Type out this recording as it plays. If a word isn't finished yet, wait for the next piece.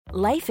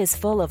Life is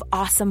full of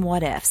awesome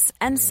what-ifs,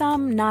 and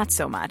some not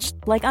so much,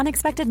 like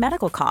unexpected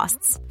medical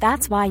costs.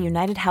 That's why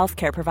United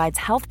Healthcare provides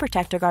Health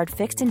Protector Guard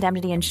fixed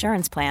indemnity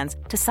insurance plans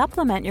to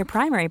supplement your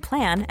primary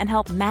plan and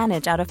help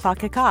manage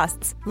out-of-pocket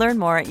costs. Learn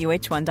more at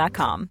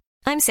uh1.com.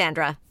 I'm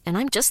Sandra, and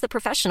I'm just the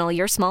professional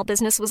your small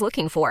business was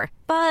looking for.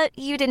 But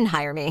you didn't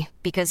hire me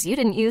because you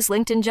didn't use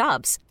LinkedIn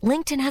Jobs.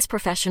 LinkedIn has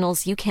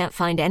professionals you can't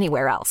find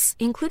anywhere else,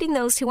 including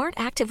those who aren't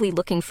actively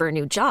looking for a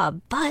new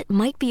job, but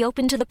might be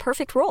open to the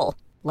perfect role,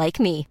 like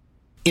me.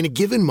 In a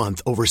given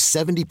month, over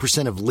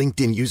 70% of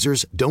LinkedIn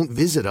users don't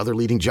visit other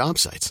leading job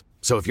sites.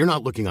 So if you're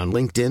not looking on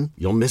LinkedIn,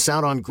 you'll miss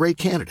out on great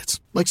candidates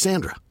like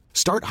Sandra.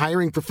 Start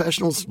hiring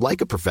professionals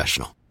like a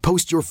professional.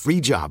 Post your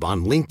free job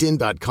on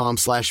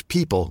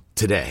linkedin.com/people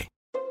today.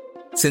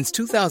 Since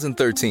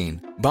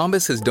 2013,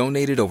 Bombas has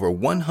donated over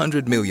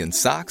 100 million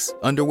socks,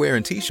 underwear,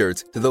 and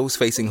T-shirts to those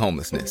facing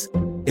homelessness.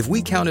 If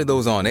we counted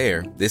those on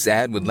air, this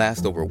ad would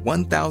last over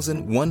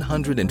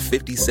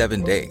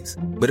 1,157 days.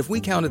 But if we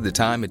counted the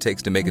time it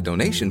takes to make a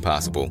donation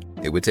possible,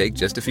 it would take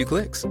just a few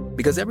clicks.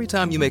 Because every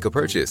time you make a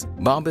purchase,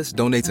 Bombas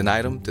donates an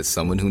item to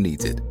someone who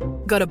needs it.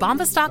 Go to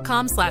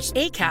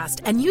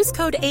bombas.com/ACAST and use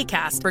code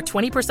ACAST for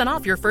 20%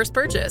 off your first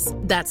purchase.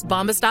 That's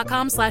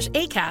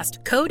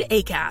bombas.com/ACAST, code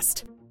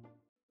ACAST.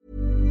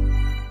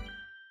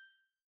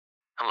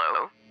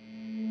 Hello?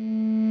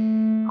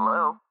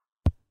 Hello?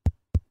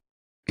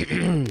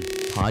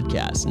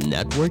 Podcast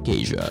Network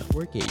Asia.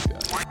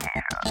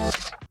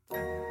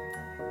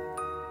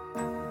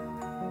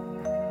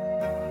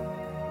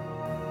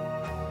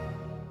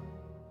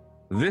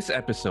 This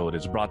episode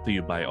is brought to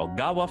you by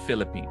Ogawa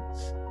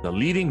Philippines, the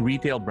leading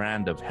retail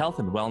brand of health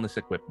and wellness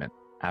equipment.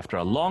 After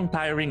a long,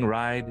 tiring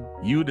ride,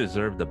 you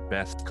deserve the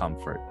best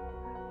comfort.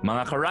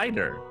 Mga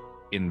ka-rider,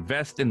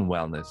 invest in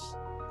wellness.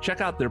 Check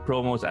out their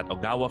promos at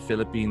Ogawa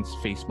Philippines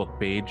Facebook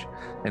page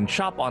and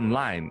shop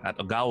online at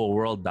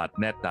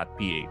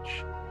ogawaworld.net.ph.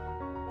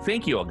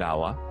 Thank you,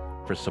 Ogawa,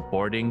 for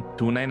supporting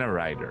Tunay na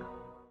Rider.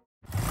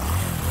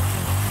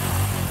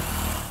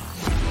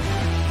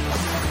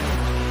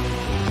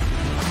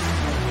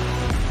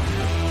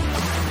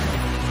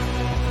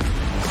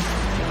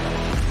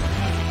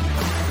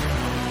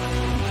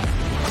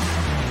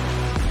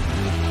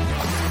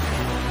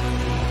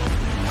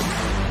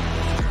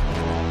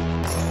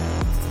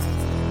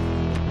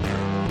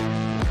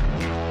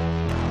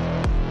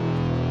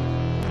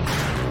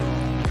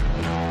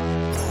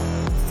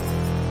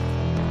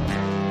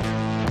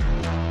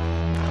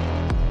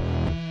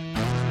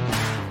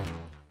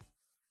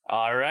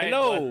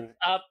 Hello. What's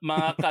up,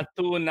 mga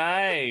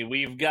katunay?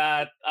 We've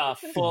got a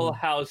full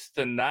house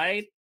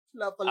tonight.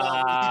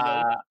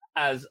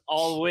 As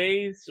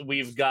always,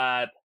 we've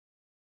got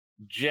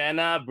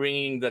Jenna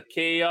bringing the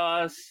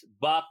chaos,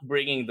 Buck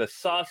bringing the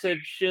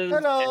sausages,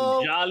 and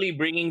Jolly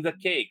bringing the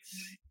cakes.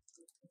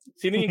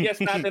 Sino yung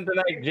guest natin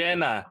tonight,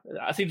 Jenna?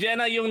 Si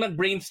Jenna yung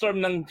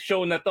nag-brainstorm ng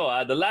show na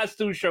to. The last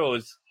two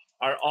shows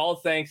are all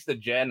thanks to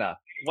Jenna.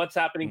 What's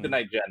happening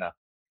tonight, Jenna?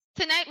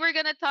 Tonight we're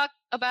gonna talk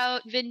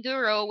about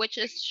Vinduro, which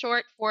is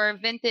short for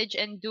Vintage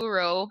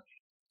Enduro,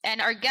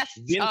 and our guests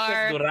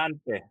are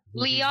Durante,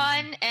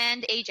 Leon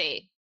and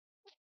AJ.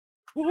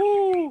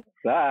 Woo!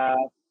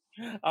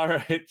 All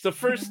right. So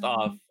first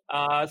off,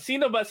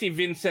 sino ba si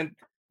Vincent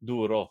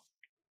Duro?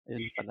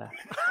 Yun pala.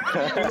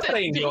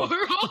 Vincent Duro.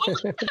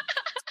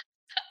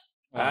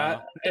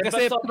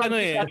 Kasi ano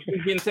si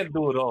Vincent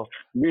Duro.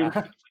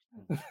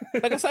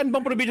 Taga saan bang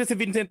probinsya si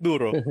Vincent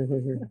Duro?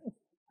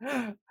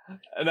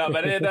 No,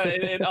 but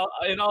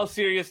in all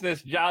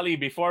seriousness, Jolly,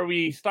 before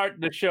we start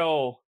the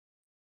show,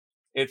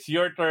 it's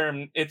your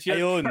turn. It's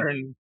your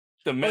turn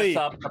to mess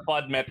up the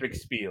Podmetric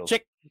spiel.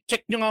 Check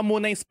nyo nga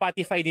muna yung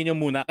Spotify ninyo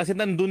muna kasi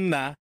nandun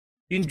na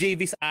yung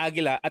JV's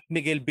Aguila at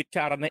Miguel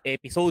Bichara na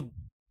episode.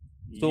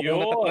 So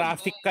kung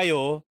nata-traffic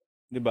kayo,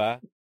 di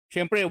ba?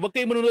 Siyempre, huwag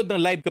kayo manunod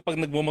ng live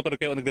kapag nagmumotor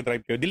kayo o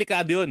nagdadrive kayo.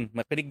 Delikado yun.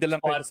 Makinig na lang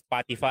kayo sa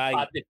Spotify.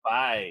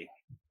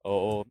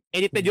 Oo.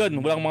 Edited yun.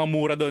 Walang mga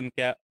mura doon.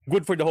 Kaya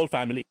good for the whole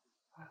family.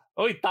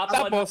 Oy, top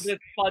 100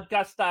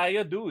 podcast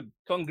tayo, dude.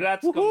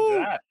 Congrats.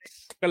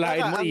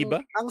 Kalain mo,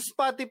 iba? Ang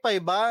Spotify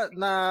ba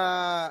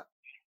na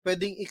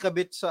pwedeng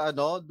ikabit sa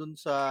dun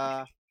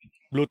sa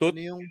Bluetooth?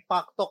 Yung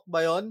Paktok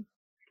ba yon?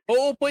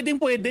 Oo, pwede.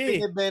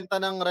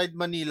 Pinibenta ng Ride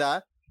Manila?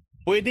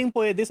 Pwede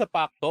sa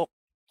Paktok.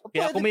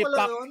 Kaya kung may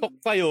Paktok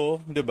kayo,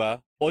 di ba?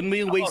 On mo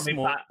yung Waze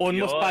mo, on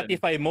mo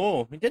Spotify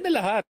mo. Diyan na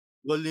lahat.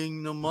 Galing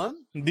naman.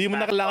 Hindi mo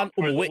na kailangan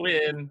umuwi.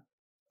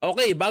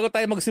 Okay, bago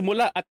tayo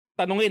magsimula at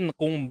tanungin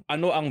kung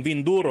ano ang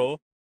Vinduro,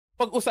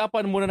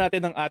 pag-usapan muna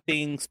natin ang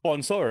ating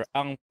sponsor,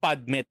 ang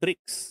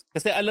Podmetrics.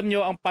 Kasi alam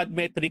nyo, ang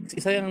Podmetrics,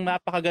 isa yung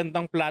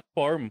napakagandang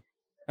platform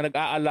na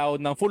nag-a-allow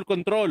ng full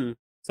control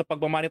sa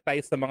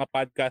pagmamonetize sa mga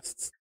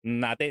podcasts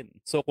natin.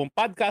 So kung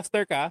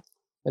podcaster ka,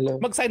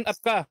 mag-sign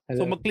up ka.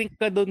 So mag-click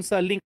ka doon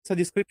sa link sa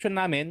description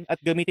namin at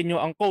gamitin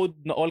nyo ang code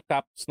na all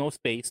caps, no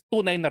space,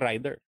 Tunay na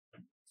Rider.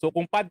 So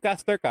kung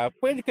podcaster ka,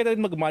 pwede ka rin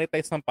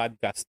mag-monetize ng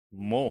podcast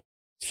mo.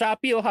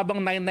 Shopee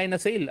habang 99 na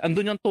sale,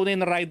 andun yung Tunay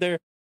na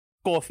Rider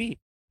coffee.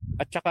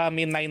 At saka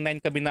may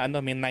 99 kami na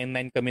may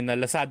 99 kami na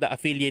Lazada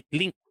affiliate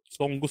link.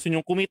 So kung gusto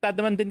niyo kumita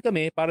naman din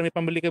kami para may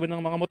pambili kami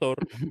ng mga motor,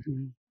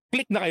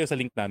 click na kayo sa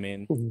link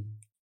namin.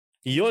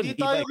 Yun, hindi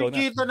tayo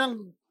kikita ng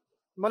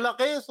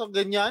malaki sa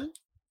ganyan.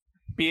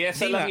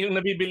 Piyesa lang yung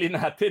nabibili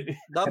natin.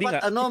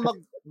 Dapat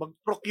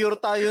mag-procure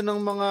tayo ng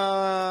mga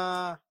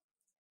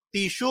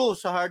tissue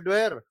sa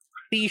hardware.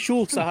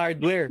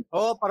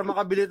 Para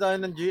makabili tayo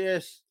ng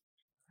GS.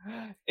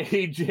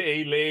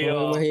 AJ,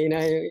 Leo.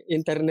 Mahina yung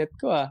internet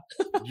ko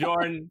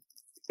Bjorn,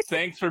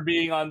 thanks for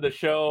being on the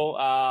show.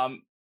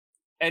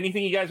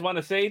 Anything you guys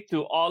want to say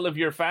to all of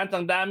your fans?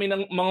 Ang dami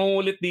ng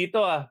mangungulit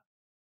dito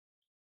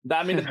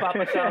Dami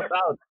nagpapa-shout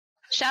out.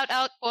 Shout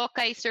out po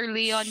kay Sir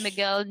Leon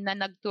Miguel na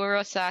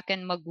nagturo sa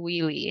akin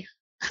mag-wheelie.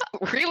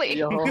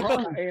 Really? Ayun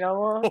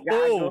mo,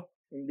 gago.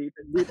 Hindi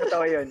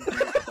totoo yun.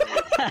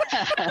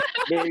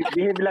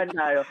 Behave lang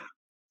tayo.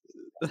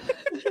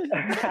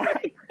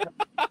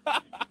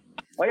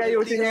 Oy,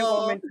 ayusin niyo yung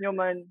comments niyo,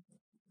 man.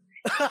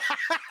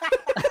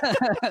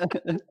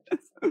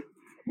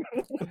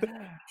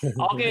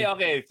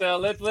 Okay. So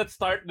let's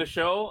start the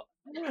show.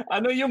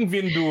 Ano yung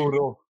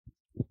Vinduro?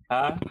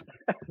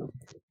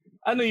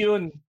 Ano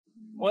yun?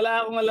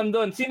 Wala akong alam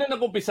doon. Sino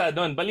nakumpisa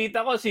doon?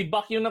 Balita ko si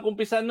Buck yung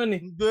nakumpisa noon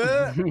eh. Hindi.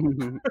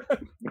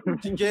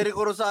 Si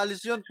Jericho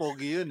Rosales yun.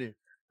 Pogi yun eh.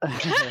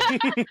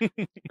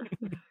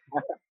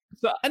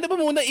 So, ano ba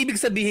muna ibig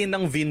sabihin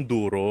ng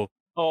Vinduro?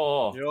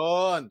 Oo.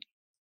 Yun.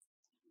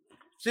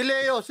 Si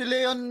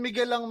Leon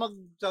Miguel lang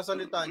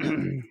magsasalita niya.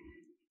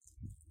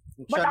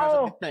 Siya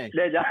nasa gitna eh.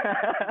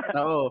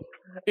 Oo.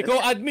 Ikaw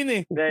admin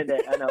eh. Hindi.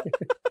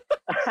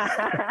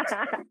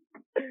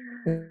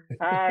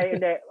 Hi,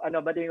 hindi.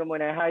 Batiin ko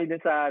muna. Hi dun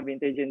sa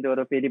Vintage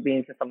Enduro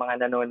Philippines sa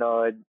mga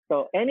nanonood.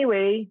 So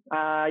anyway,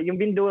 yung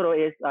Vinduro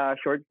is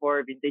short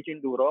for Vintage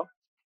Enduro.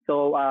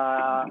 So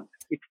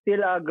it's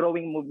still a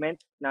growing movement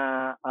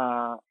na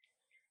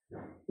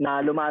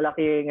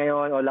lumalaki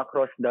ngayon all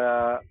across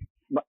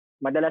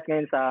madalas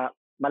ngayon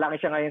malaki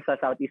siya ngayon sa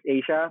Southeast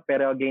Asia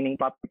pero gaining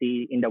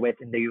popularity in the West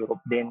and the Europe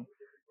din.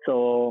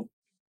 So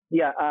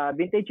yeah,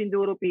 Vintage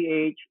Enduro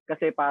PH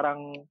kasi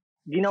parang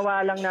ginawa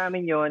lang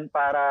namin yon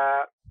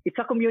para it's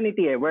a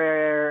community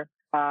where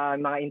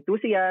mga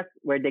enthusiasts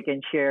where they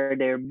can share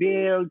their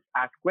builds,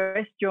 ask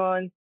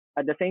questions,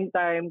 at the same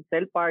time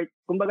sell parts.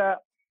 Kumbaga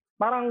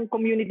parang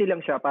community lang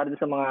siya para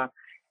sa mga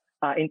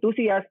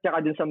enthusiasts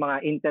tsaka dun sa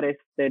mga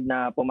interested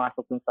na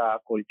pumasok dun sa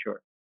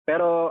culture.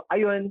 Pero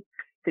ayun,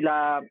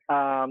 sila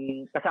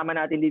kasama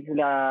natin dito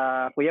sila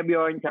Kuya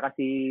Bjorn tsaka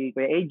si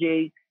Kuya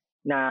AJ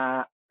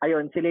na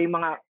ayun, sila yung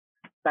mga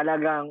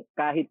talagang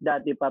kahit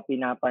dati pa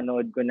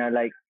pinapanood ko na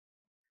like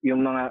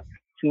yung mga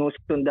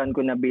sinusundan ko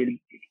na build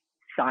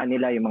sa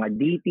kanila, yung mga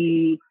DT.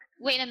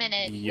 Wait a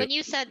minute. Yep. When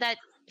you said that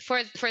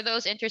for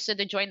those interested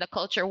to join the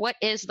culture, what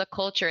is the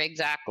culture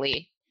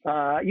exactly?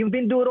 Yung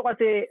Vinduro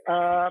kasi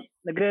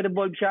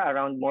nagre-revolve siya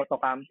around moto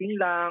camping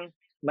lang.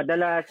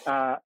 Madalas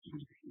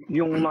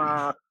yung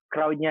mga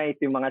crowd niya is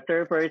yung mga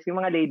surfers, yung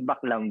mga laid back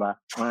lang ba?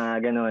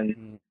 Mga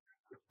ganun.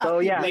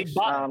 So yeah, laid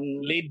back.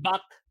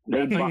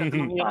 Laid back.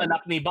 Yung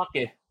anak ni Buck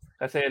eh.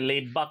 Kasi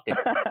laid back eh.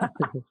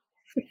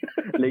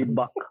 Laid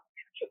back.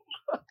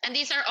 And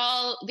these are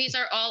all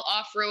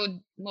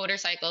off-road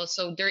motorcycles,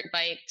 so dirt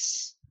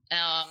bikes,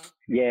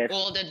 yes.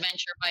 Old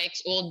adventure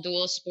bikes, old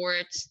dual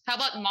sports. How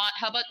about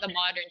the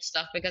modern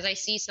stuff? Because I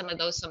see some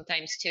of those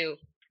sometimes too.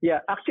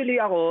 Yeah, actually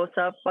ako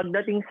sa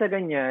pagdating sa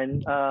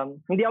ganyan,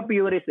 hindi ako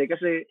purist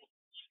kasi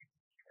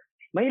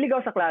mahilig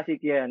ako sa classic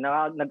yan.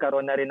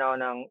 Nagkaroon na rin ako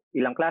ng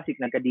ilang classic.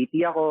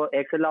 Nagka-DT ako,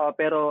 Excel ako,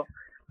 pero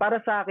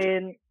para sa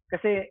akin,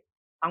 kasi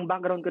ang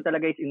background ko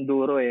talaga is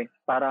enduro eh.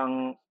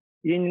 Parang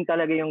yun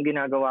talaga yung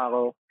ginagawa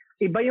ko.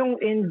 Iba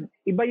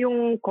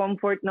yung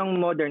comfort ng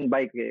modern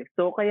bike eh.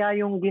 So kaya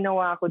yung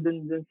ginawa ko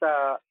dun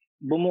sa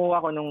bumuo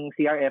ako nung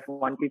CRF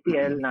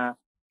 150L na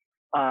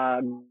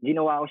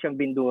ginawa ko siyang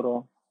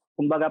Vinduro.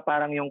 Kumbaga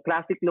parang yung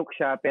classic look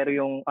siya pero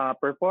yung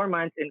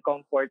performance and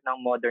comfort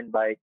ng modern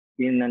bike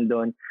yun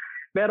nandun.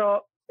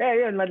 Pero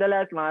yun,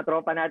 madalas mga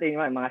tropa natin,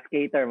 mga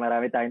skater,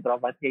 marami tayong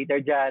tropa skater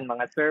dyan,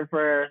 mga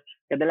surfer,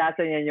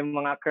 kadalasan yan yung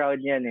mga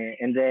crowd yan eh.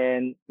 And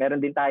then, meron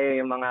din tayo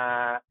yung mga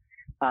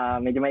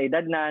medyo may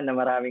edad na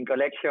maraming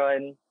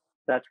collection.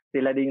 Tapos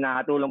sila din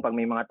nakatulong pag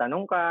may mga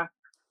tanong ka.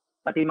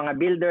 Pati mga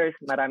builders,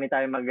 marami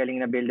tayong magaling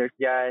na builders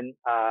dyan,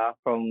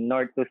 from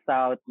north to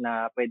south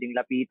na pwedeng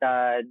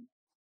lapitan.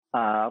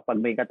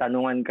 Pag may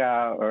katanungan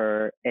ka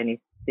or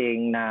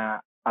anything na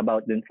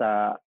about dun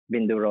sa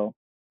Vinduro.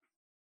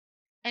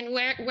 And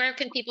where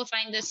can people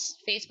find this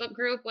Facebook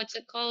group? What's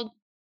it called?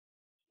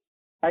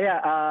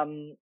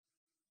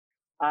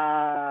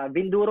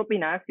 Vinduro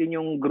Pinas, yun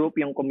yung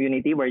group, yung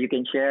community where you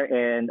can share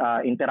and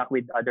interact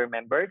with other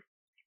members.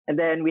 And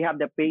then we have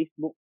the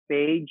Facebook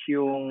page,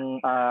 yung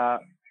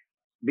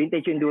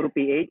Vintage Enduro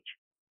PH.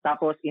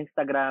 Tapos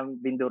Instagram,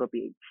 Vinduro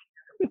PH.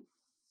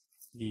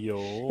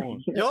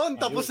 Yun,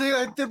 tapos na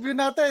yung interview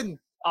natin.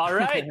 All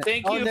right.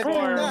 Thank you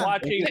for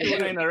watching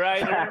Tuna in a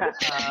Rider.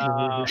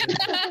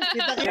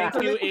 Thank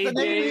you,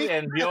 AJ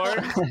and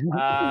Bjorn,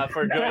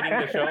 for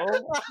joining the show.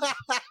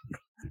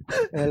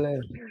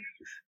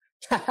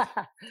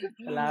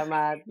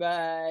 Salamat,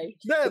 bye.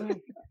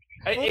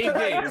 Ay,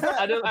 AJ,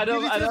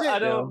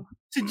 ano?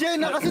 Si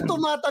Jenna kasi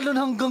tumatalon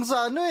hanggang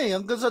sa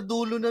hanggang sa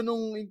dulo na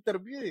nung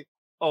interview eh.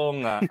 Oo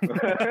nga.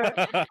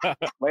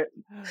 May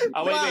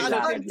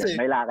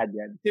lakad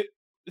yan.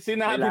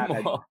 Sinabi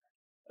mo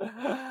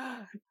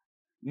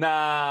na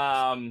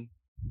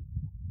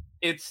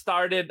it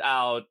started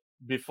out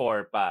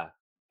before pa.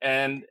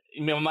 And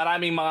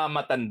maraming mga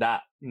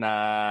matanda na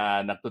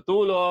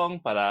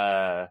nagtutulong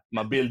para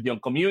ma-build yung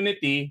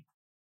community.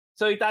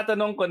 So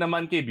itatanong ko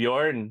naman kay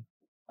Bjorn.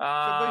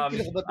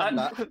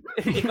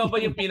 Ikaw ba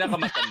yung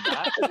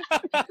pinakamatanda?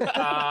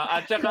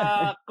 At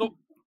saka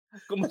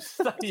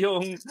kumusta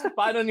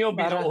paano niyo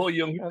binuo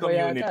yung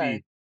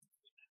community?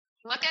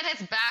 Look at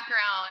his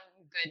background,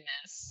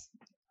 goodness.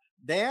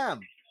 Damn.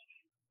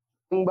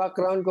 Yung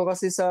background ko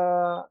kasi sa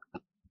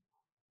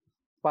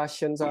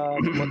passion sa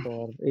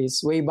motor is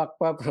way back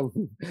pa from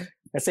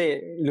kasi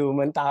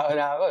lumang tao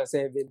na ako,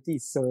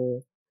 70s. So,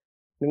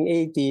 nung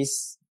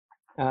 80s,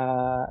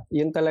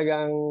 yun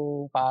talagang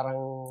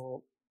parang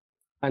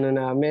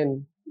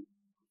namin,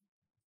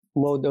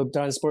 mode of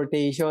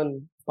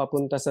transportation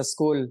papunta sa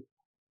school.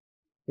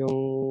 Yung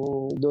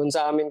doon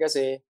sa amin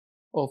kasi,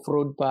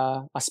 off-road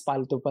pa,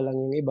 aspalto pa lang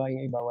yung iba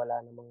wala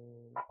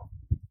namang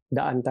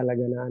daan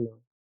talaga na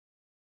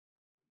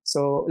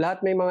So,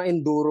 lahat may mga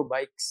enduro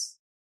bikes.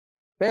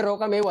 Pero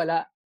kami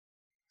wala.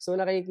 So,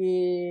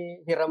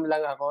 nakikihiram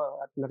lang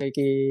ako at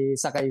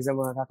nakikisakay sa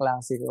mga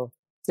kaklase ko.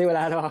 Kasi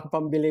wala namang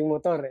pambiling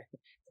motor eh.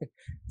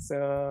 So,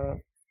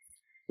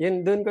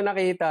 yun, doon ko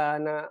nakita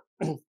na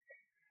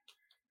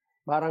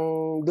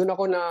parang doon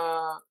ako na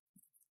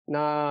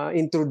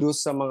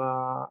introduce sa mga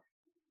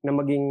na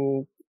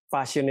maging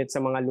passionate sa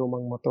mga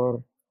lumang motor.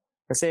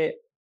 Kasi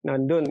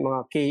nandun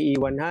mga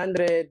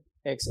KE100,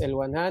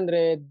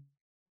 XL100,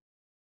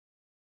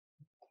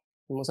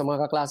 sa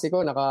mga kaklase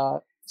ko,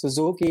 naka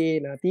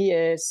Suzuki, na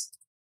TS,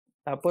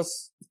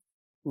 tapos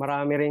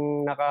marami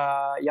ring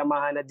naka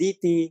Yamaha na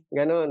DT,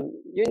 ganun.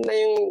 Yun na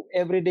yung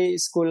everyday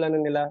school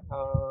nila,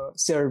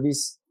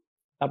 service.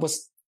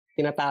 Tapos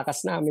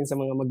tinatakas namin sa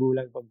mga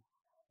magulang pag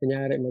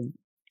kunyari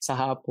sa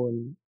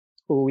hapon,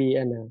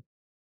 uwian na.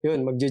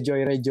 Yun,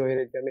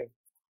 magjo-joyride kami.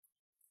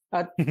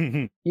 At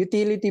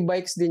utility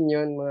bikes din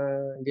yun, mga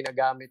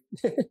ginagamit.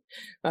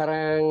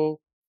 Parang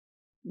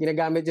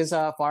ginagamit yun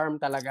sa farm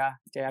talaga.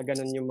 Kaya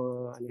ganun yung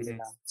mga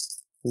nila,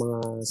 mga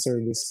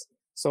service.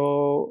 So,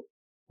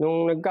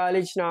 nung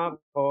nag-college na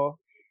ako,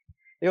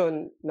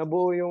 yun,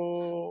 nabuo yung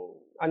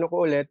ko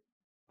ulit,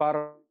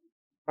 parang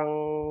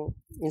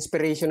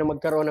inspiration na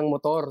magkaroon ng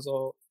motor.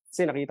 So,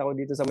 kasi nakita ko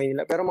dito sa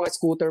Manila. Pero mga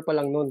scooter pa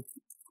lang nun.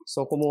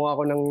 So, kumuha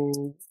ako ng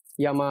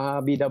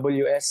Yamaha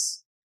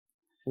BWS.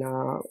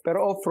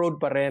 Pero off-road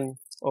pa rin.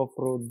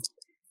 Off-road.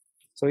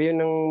 So,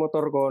 yun ang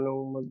motor ko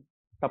nung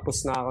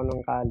tapos na ako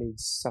ng college.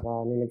 Saka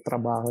nung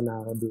nagtrabaho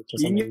na ako dito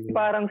sa Manila. Yung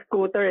parang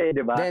scooter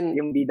di ba? Then,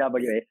 yung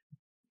BWS.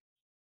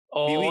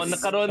 Oo,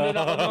 nagkaroon din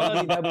ako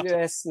ng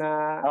BWS na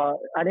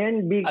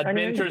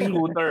adventure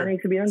scooter. Ano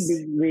yung sabihin?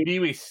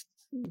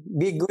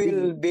 Big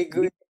wheel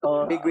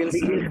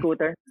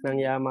scooter ng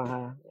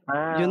Yamaha.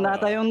 Yun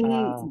nata yung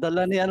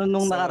dala ni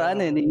nung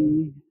nakaraan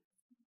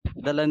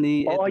dala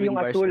ni Edwin yung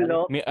Atul,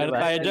 no? May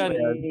tayo dyan.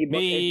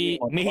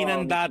 May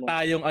hinanda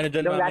tayong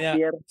dyan mamaya.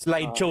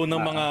 Slideshow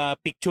ng mga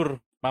picture.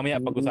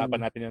 Mamaya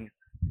pag-usapan natin yun.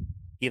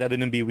 Kita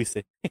din ng Biwis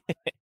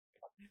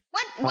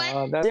What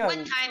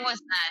time was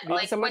that?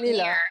 Like, sa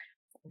Manila.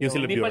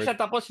 Hindi pa siya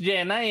tapos,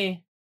 Jenna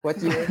What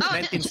year?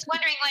 Just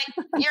wondering, like,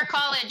 your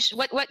college,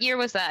 what year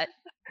was that?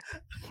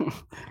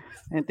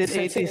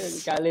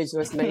 1980s. College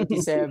was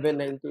 97,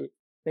 98.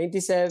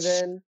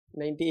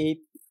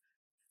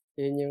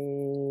 Yun yung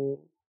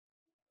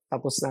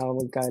tapos na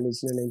ako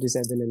mag-college no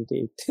 97,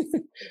 98.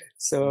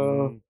 So,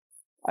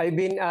 I've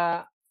been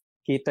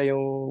kita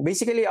yung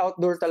basically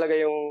outdoor talaga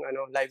yung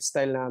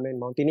lifestyle namin,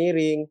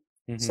 mountaineering,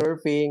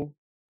 surfing.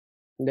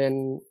 And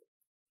then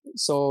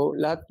so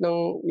lahat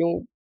ng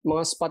yung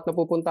mga spot na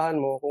pupuntahan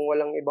mo kung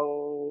walang ibang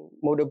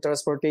mode of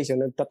transportation,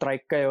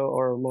 nagta-trike kayo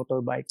or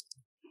motorbike.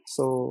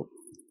 So,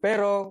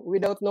 pero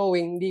without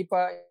knowing, hindi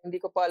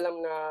ko pa alam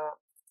na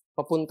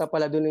papunta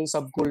pala doon yung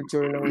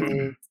subculture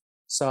ng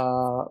sa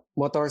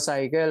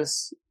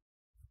motorcycles.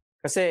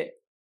 Kasi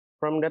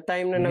from the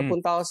time na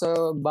nagpunta ako sa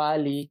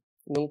Bali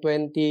noong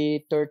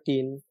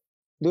 2013,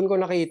 doon ko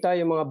nakita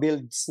yung mga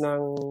builds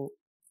ng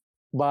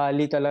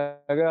Bali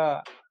talaga.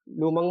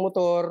 Lumang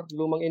motor,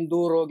 lumang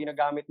enduro,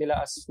 ginagamit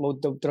nila as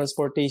mode of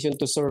transportation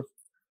to surf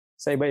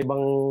sa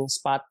iba-ibang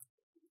spot.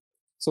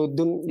 So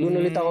doon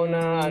ulit ako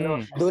na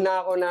doon na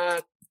ako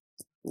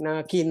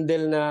na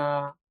kindle na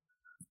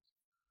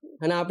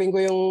hanapin ko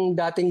yung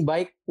dating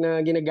bike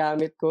na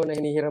ginagamit ko na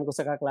hinihiram ko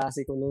sa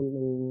kaklase ko noon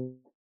nung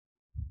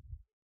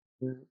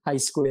high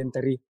school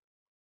entry.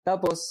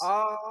 Tapos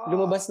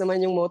lumabas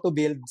naman yung moto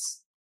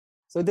builds.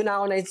 So doon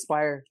ako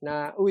na-inspire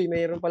na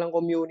mayroon palang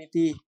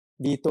community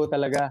dito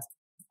talaga.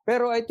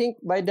 Pero I think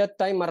by that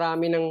time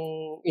marami ng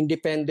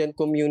independent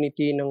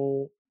community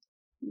ng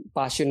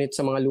passionate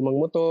sa mga lumang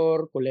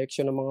motor,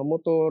 collection ng mga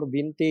motor,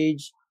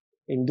 vintage,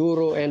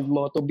 enduro, and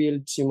moto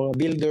builds, yung mga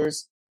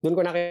builders. Doon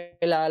ko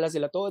nakilala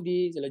sila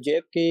Toddy, sila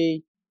JFK,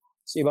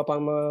 sa iba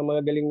pang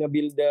mga galing na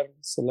builder,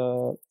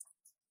 sila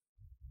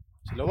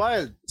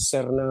Wild.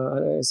 Sir na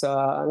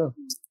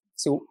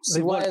si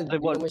Wild,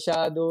 hindi ko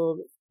masyado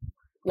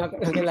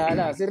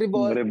nakilala. Si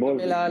Revolt,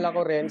 nakilala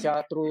ko rin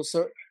siya through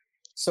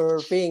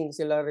surfing,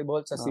 sila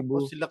Revolt sa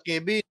Cebu. Sila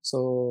Kevin.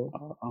 So,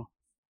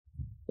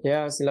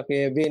 yeah, sila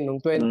Kevin. Nung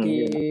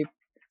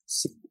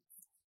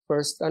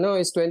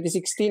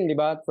 2016, di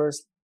ba?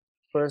 First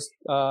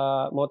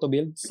moto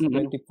builds,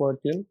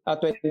 2014.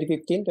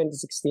 2015,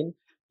 2016.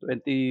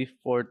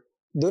 2014.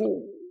 Doon,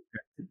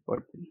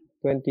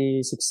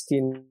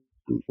 2016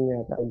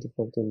 yata,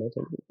 2014.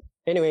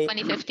 Anyway,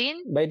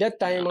 2015? By that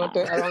time,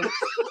 around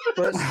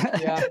first,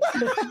 yeah.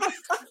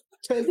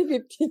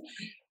 2015.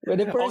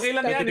 Okay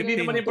lang yan, hindi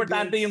naman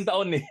importante yung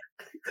taon eh.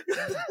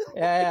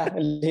 Yeah.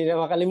 Hindi na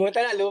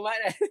makalimutan na, luma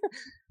na.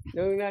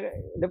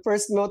 The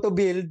first moto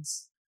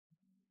builds,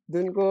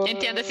 dun ko...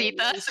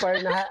 Gentiandesitas?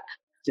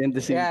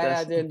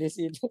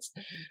 Gentiandesitas.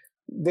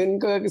 Dun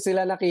ko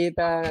sila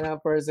nakita na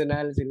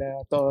personal,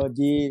 sila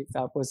Toji,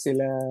 tapos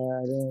sila,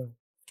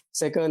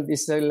 second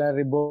is sila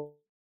Revolt.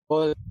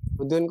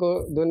 Dun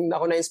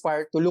ako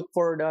na-inspired to look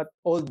for that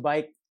old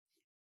bike.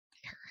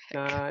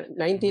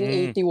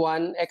 1981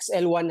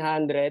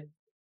 XL100.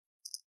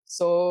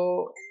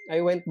 So,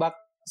 I went back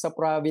sa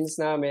province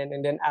namin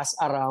and then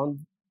asked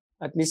around,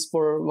 at least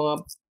for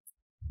mga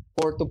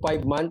 4 to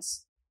 5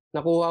 months.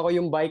 Nakuha ko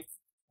yung bike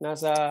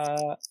nasa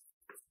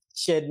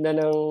shed na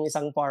ng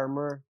isang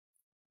farmer.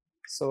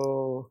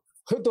 So,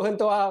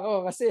 tuwan-tuwa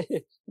ako kasi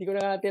hindi ko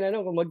na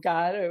tinanong kung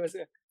magkano.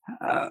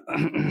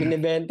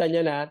 Binibenta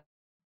niya na.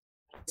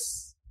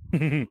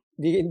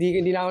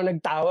 Hindi na ako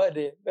nagtawad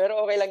eh. Pero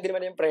okay lang din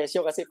naman yung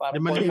presyo kasi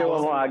parang 4,000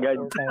 mo agad.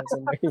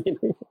 2,000?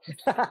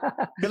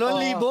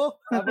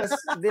 Tapos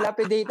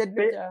dilapidated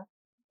na siya.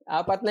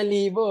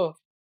 4,000.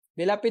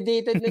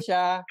 Dilapidated na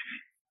siya.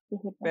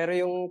 Pero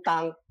yung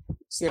tank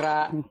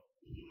sira.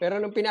 Pero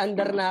nung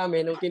pinaandar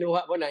namin, nung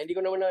kinuha ko na, hindi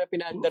ko naman na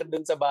pinaandar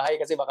dun sa bahay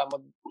kasi baka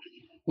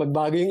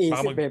magbago yung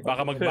isip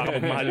baka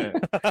magmahal.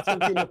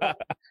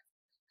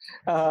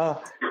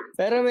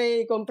 Pero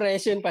may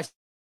compression pa siya.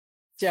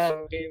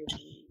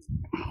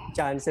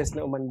 Chances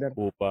na umandar.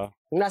 Upa.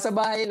 Kung nasa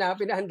bahay na,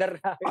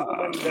 pinaandar namin,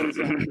 umandar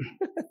siya.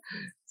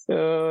 So,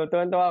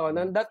 tuwan-tuwa ako.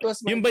 That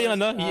was my yun ba yung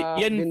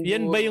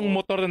yan ba yung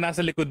motor na nasa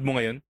likod mo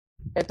ngayon?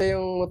 Ito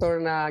yung motor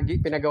na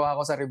pinagawa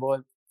ko sa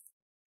Revolt.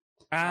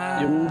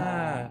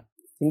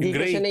 Hindi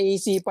ko siya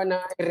naisipan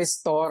na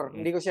i-restore.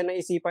 Hindi ko siya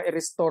naisipan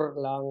i-restore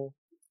lang.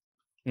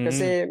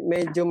 Kasi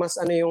medyo mas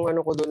yung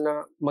ko doon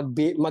na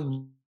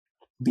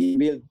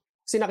mag-build.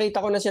 Kasi nakita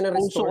ko na siya na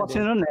restore.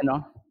 Kasi nun no?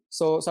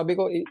 So, sabi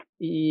ko,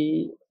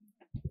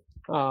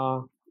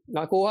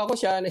 nakuha ko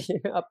siya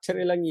after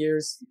ilang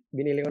years,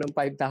 binili ko ng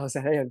 5,000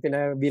 na yun,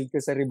 pinabuild ko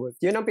sa Revolt.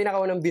 Yun ang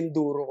pinakaunang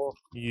Vinduro ko.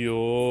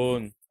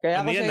 Yun.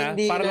 Kaya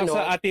para lang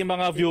sa ating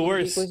mga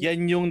viewers,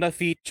 yan yung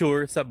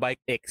na-feature sa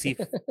Bike Exif.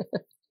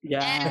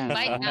 Yeah.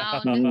 Bike now.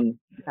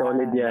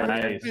 Solid yan.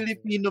 Nice.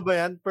 Filipino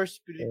ba yan?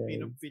 First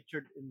Filipino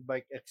featured in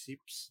Bike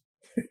Exifs?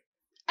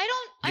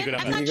 I'm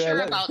not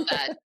sure about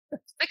that.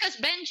 Because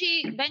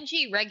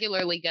Benji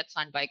regularly gets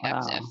on Bike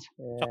Exif.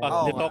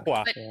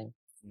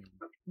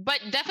 But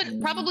definitely,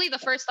 probably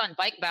the first on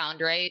Bikebound,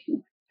 right?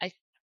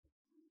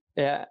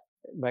 Yeah,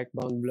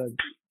 Bikebound vlog.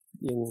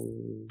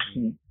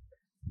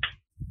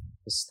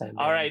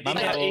 All right,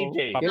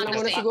 AJ. Yun lang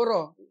muna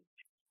siguro.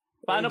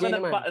 Paano ka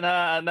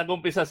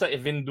nag-umpisa sa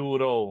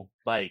Vinduro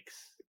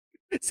bikes?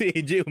 Si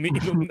AJ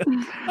umiinom na.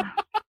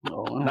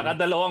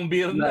 Nakadalawang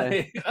beer na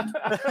eh.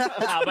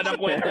 Haba ng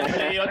kwento ni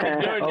Leo at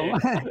Bjorn eh.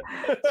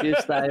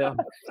 Cheers tayo.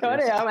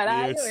 Sorry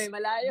malayo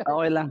malayo.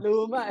 Okay lang.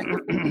 Luma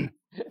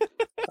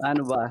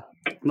Ano ba?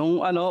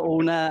 Nung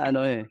una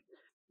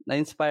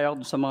na-inspire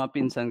ako sa mga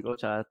pinsan ko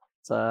tsaka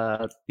sa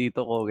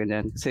tito ko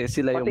ganyan. Kasi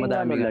sila yung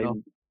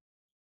madaming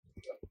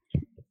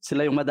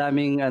sila yung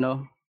madaming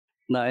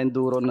na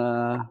enduro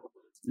na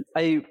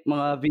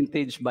mga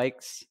vintage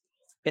bikes.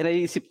 Eh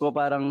naisip ko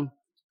parang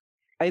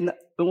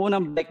yung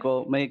unang bike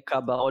ko, may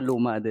cab ako,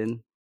 luma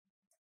din.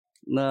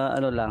 Na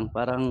lang,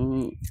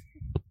 parang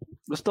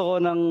gusto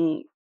ko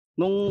hindi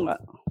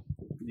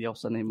ako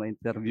sanay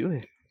ma-interview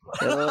eh.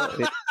 Pero,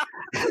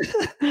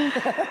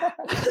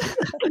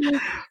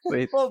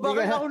 wait.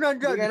 Bakit ako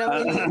nandyan? Hindi ka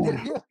naman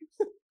in-interview.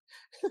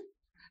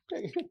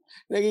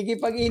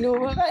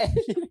 Nagkikipag-inuman ka eh.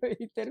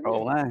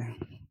 Oo nga.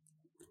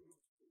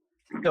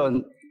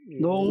 Yun,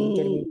 nung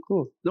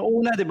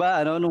una, di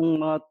ba, nung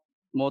mga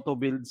moto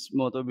builds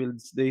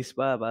days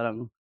pa,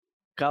 parang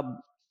cab,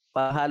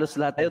 halos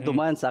lahat tayo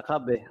dumaan sa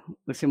cab eh.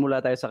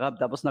 Nagsimula tayo sa cab,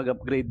 tapos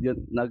nag-upgrade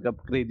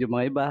yung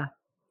mga iba.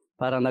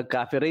 Parang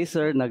nag-cafe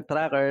racer,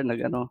 nag-tracker,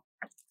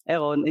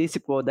 Ewan,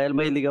 naisip ko, dahil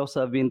mahilig ako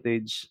sa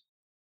vintage,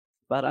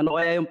 parang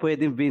kaya yung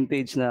pwedeng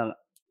vintage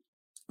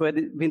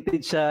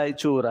siya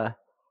itsura,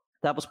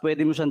 tapos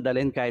pwede mo siyang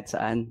dalhin kahit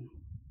saan.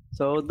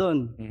 So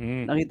doon,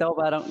 nakita ko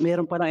parang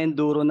meron parang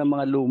enduro ng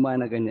mga luma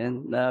na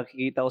ganyan.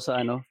 Nakikita ko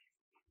sa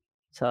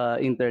sa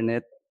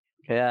internet.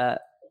 Kaya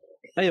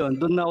ayun,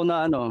 doon ako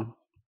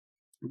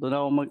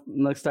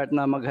nag-start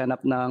na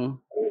maghanap ng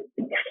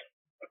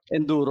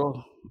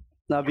enduro,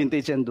 na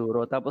vintage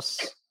enduro. Tapos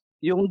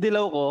yung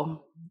dilaw ko,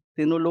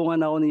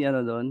 tinulungan ako ni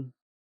doon,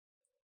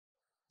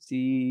 si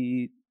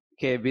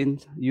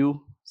Kevin,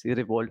 si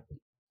Revolt.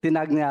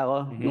 Tinag niya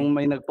ako nung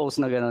may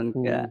nag-post na gano'n.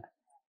 Kaya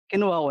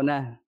kinuha ko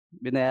na.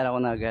 Binayaran ko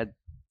na agad.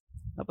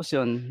 Tapos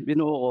yun,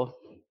 binuo ko.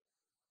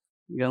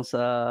 Hanggang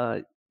sa,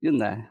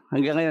 yun na.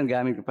 Hanggang ngayon,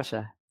 gamit ko pa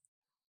siya.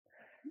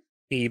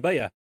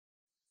 Tibay ah.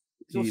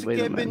 So si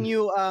Kevin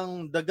Yu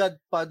ang the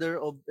godfather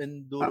of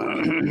enduro.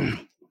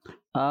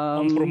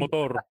 Ang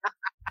promotor.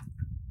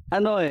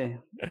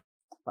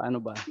 Paano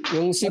ba?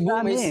 Yung Cebu,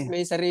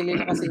 may sarili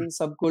na kasing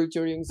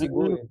subculture yung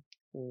Cebu eh.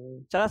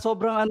 Tsaka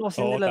sobrang kasi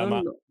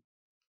nila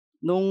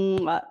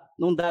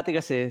nung dati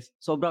kasi,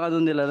 sobrang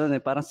nila nun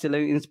eh. Parang sila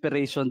yung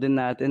inspiration din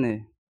natin eh.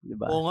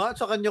 Diba? Oo nga,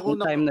 sa kanya ko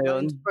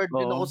na-inspired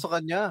din ako sa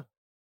kanya.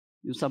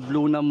 Yung sa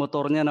blue na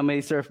motor niya na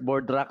may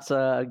surfboard rack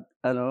sa,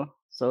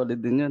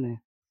 solid din yun eh.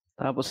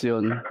 Tapos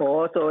yun.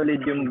 Oo, solid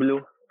yung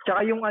blue.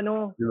 Tsaka yung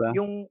diba?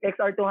 yung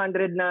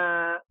XR200 na,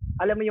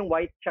 alam mo yung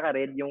white tsaka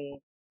red,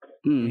 yung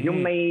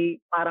may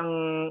parang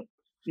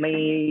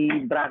may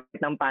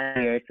bracket ng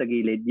pannier sa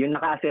gilid. Yung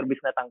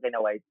naka-service na tangke na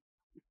white.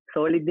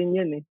 Solid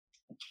din yun eh.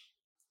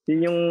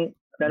 Yun yung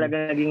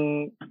talaga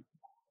naging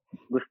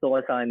gusto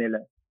ko sa kanila.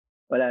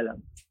 Wala lang.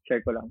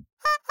 Share ko lang.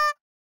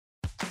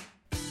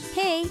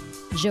 Hey,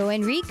 Joe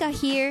and Rika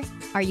here.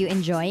 Are you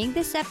enjoying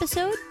this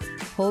episode?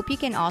 Hope you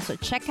can also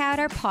check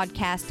out our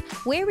podcast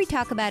where we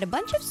talk about a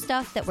bunch of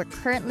stuff that we're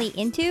currently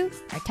into,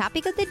 our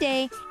topic of the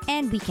day,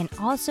 and we can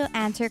also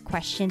answer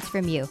questions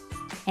from you.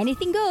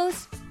 Anything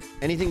goes.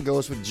 Anything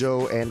Goes with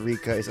Joe and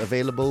Rika is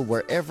available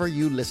wherever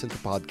you listen to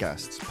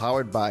podcasts,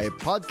 powered by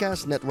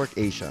Podcast Network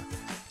Asia.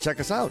 Check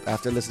us out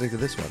after listening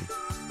to this one.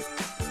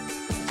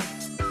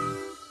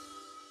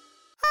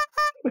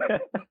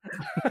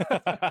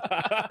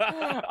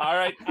 All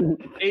right.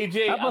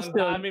 AJ,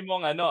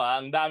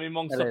 ang dami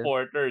mong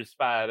supporters,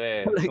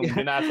 pare.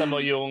 Kung binasa mo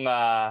yung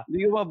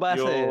hindi ko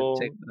mabasa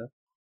check na.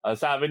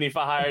 Sabi ni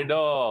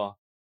Fajardo,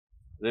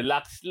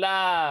 relax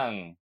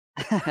lang.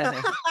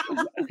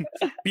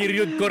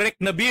 Period correct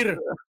na beer.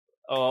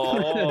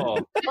 Oo.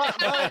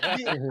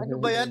 Ano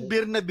ba yan?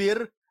 Beer na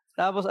beer?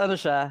 Tapos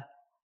siya,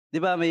 'di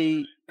ba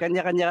may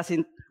kanya-kanya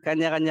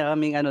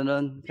kaming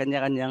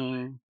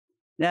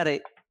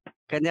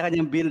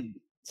kanya-kanyang build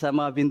sa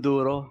mga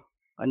Vinduro.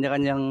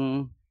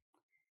 Kanya-kanyang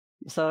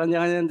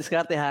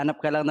diskarte, hanap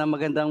ka lang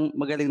ng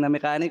magaling na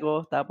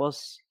mekaniko,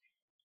 tapos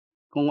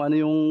kung ano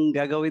yung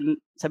gagawin,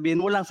 sabihin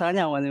mo lang sa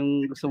kanya kung ano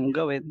yung gusto mong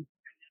gawin.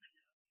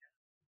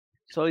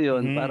 So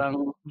yun,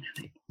 parang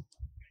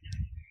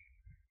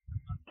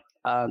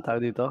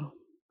tawag dito.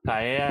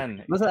 Kaya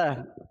yan.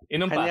 Basta,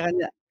 inom pa.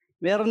 Kanya-kanya.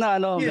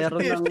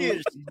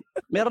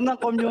 Meron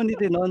ng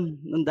community noon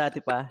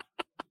dati pa.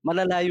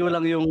 Malalayo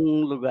lang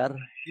yung lugar.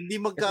 Hindi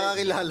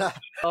magkakakilala.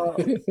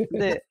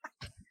 Hindi.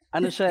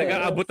 Siya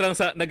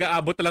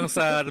nag-aabot lang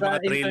sa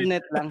mga trail.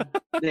 Internet lang.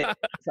 Hindi.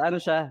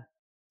 Sa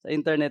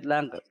internet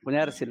lang.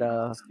 Kunyari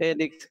sila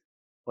Felix.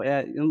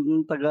 Kaya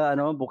yung taga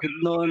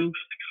Bukidnon,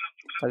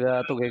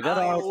 taga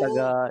Tuguegarao,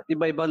 taga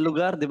iba-ibang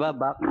lugar, 'di ba?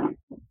 Back.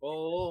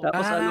 Oo.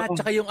 Tapos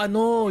tsaka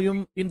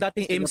yung yung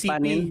dating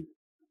MCP.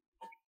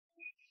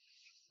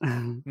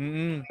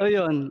 So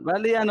yun,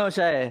 bali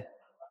siya eh.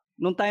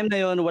 Nung time na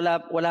yun, wala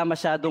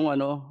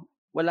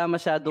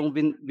masyadong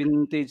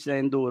vintage na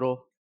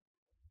enduro.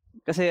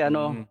 Kasi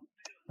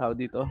tawag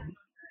dito.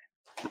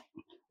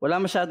 Wala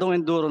masyadong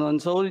enduro noon.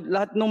 So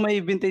lahat nung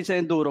may vintage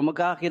na enduro,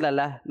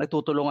 magkakakilala.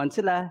 Nagtutulungan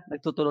sila,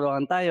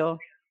 nagtutulungan tayo,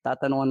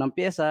 tatanungan ng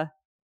pyesa.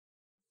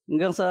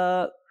 Hanggang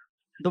sa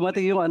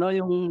dumating yung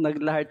yung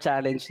nag-heart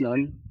challenge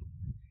noon.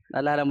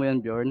 Naalala mo yun,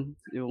 Bjorn?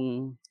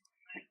 Yung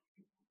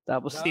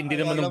tapos hindi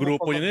naman ng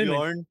grupo yun.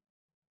 Bjorn.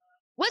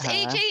 Was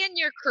AJ in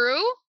your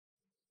crew?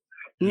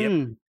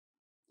 Yep.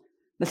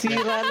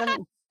 Nasira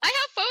lang. I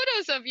have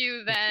photos of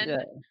you then.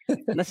 Yeah.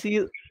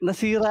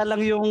 Nasira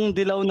lang yung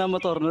dilaw na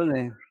motor noon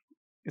eh.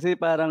 Kasi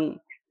parang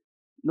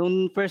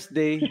nung first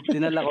day,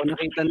 dinala ko,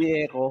 nakita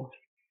ni Eko.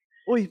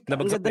 Uy,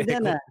 ang ganda niya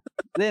na.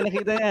 Hindi,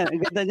 nakita niya.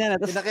 Ang ganda niya na.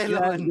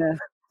 Pinakailangan niya.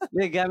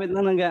 Hindi, gamit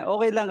lang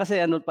okay lang kasi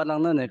pa lang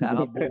noon eh.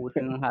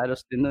 Kakabuutin ng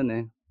halos din noon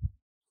eh.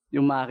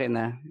 Yung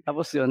makina.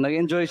 Tapos yun,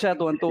 nag-enjoy siya,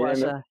 tuwan-tuwa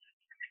siya.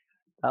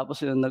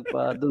 Tapos yun,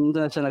 doon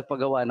na siya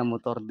nagpagawa ng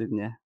motor din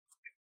niya.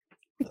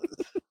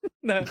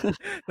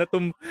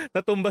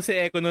 Natumba si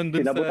Eko noon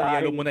dun sa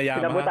yellow mo na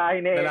Yamaha.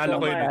 Pinabutahin ni Eko. Nalala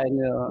ko yun.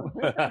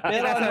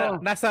 Pero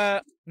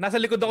nasa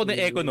likod ako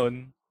ni Eko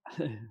noon.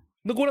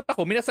 Nagulat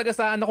ako,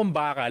 minasagasaan akong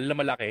bakal na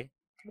malaki.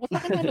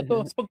 Ano to?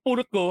 Sa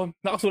pagpulot ko,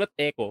 nakasulat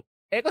Eko.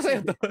 Eko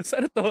sa'yo to.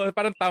 Saan to?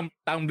 Parang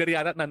tumbler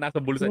yata na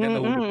nasa bulsa niya.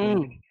 Nahulog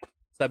ko.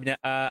 Sabi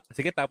niya,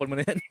 sige, tapon mo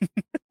na yan.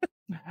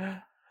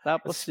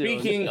 Tapos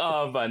Speaking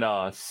of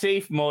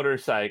safe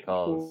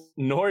motorcycles,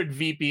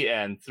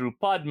 NordVPN through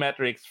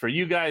Podmetrics for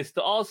you guys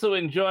to also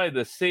enjoy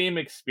the same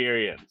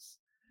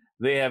experience.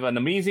 They have an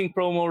amazing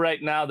promo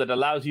right now that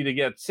allows you to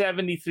get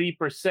 73%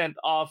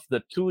 off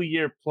the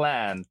 2-year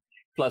plan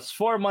plus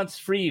 4 months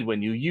free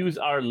when you use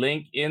our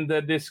link in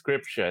the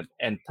description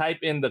and type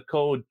in the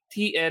code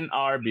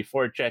TNR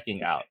before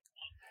checking out.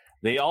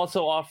 They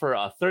also offer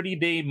a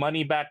 30-day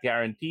money-back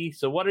guarantee.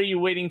 So what are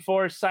you waiting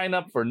for? Sign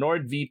up for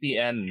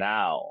NordVPN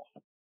now.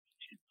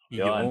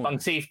 Yun.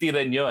 Pang safety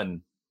rin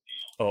yun.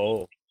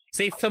 Oo.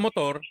 Safe sa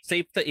motor,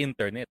 safe sa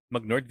internet.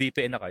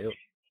 Mag-NordVPN na kayo.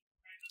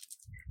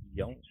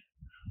 Yung.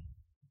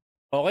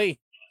 Okay.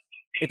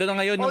 Ito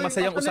na ngayon yung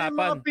masayang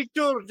usapan. Mga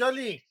picture,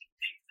 Jolly.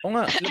 O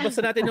nga,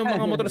 labasan natin yung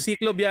mga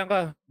motorsiklo,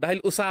 Bianca.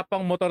 Dahil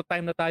usapang motor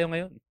time na tayo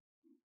ngayon.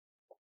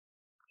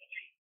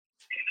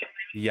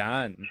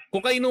 Yan. Kung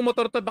kayo ng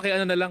motor to, baki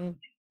na lang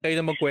kayo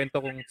na magkwento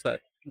kung sa...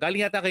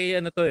 Galing yata kay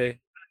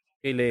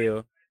kay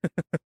Leo.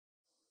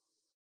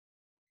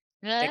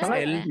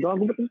 XL.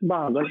 Gago ba itong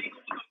bagal?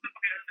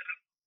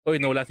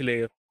 Uy, nawala si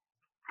Leo.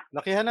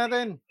 Lakihan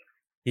natin.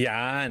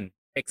 Yan.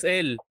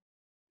 XL.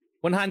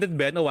 100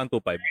 ba o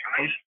 125?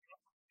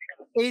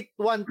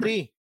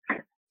 813.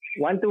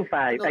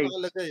 125. Ano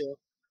nakalagay,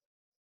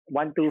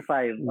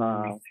 125.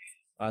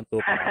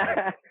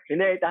 125.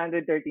 Hindi,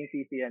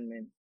 813cc yan,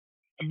 man.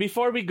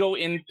 Before we go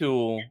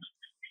into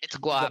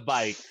the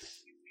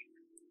bikes,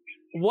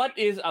 what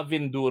is a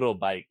Vinduro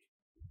bike?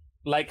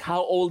 Like,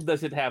 how old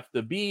does it have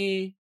to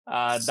be?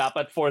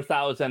 Dapat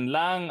 4,000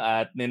 lang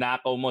at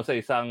ninakaw mo sa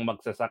isang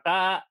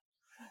magsasaka.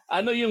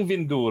 Ano yung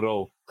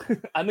Vinduro?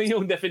 Ano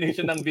yung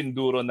definition ng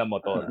Vinduro na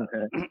motor?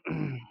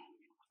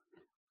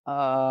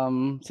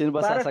 Sino ba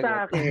para sasagot?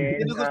 Sa akin,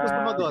 sino gusto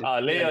sumagot?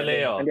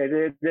 Leo.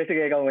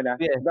 Sige, ikaw muna.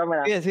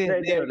 Sige,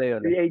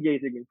 Leo. Si AJ,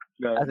 sige.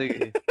 Go.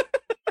 Sige.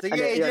 Sige,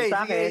 AJ.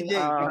 Sa akin,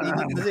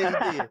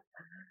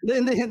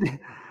 Hindi.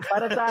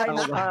 Para sa akin,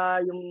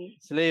 yung...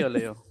 Si Leo.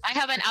 I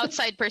have an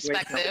outside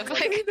perspective.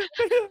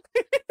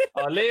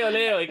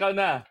 Leo, ikaw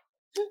na.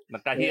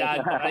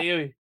 Nagkahiyaan pa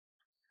kayo eh.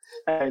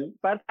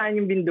 Para sa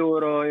akin yung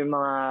Vinduro, yung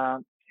mga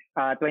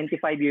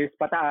 25 years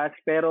pataas.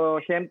 Pero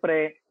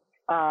syempre,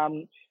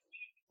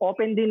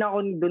 open din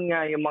ako dun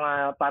nga yung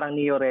mga parang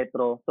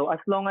neo-retro. So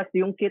as long as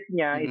yung kit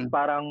niya is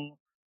parang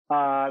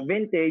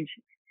vintage,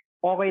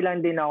 okay lang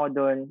din ako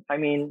dun. I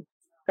mean,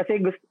 kasi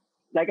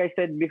like I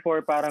said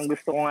before, parang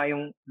gusto ko nga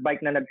yung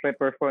bike na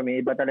nagpe-perform.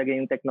 Iba talaga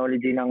yung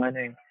technology ng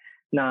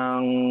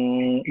ng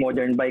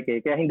modern bike eh.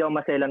 Kaya hindi ako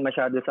maselan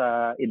masyado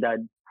sa edad.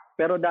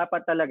 Pero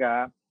dapat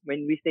talaga,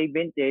 when we say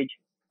vintage,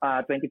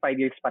 25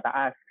 years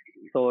pataas.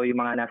 So yung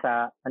mga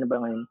nasa, ano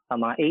ba ngayon? Sa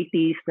mga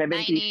 80s,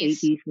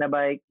 70s, 80s na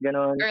bike,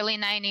 ganun. Early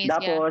 90s,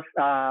 Tapos,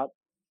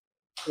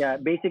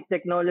 basic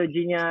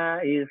technology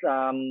niya is,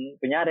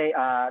 kunyari,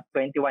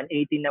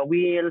 2118 na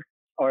wheels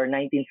or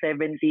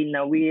 1917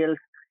 na wheels.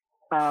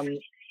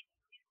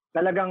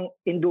 Talagang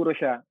enduro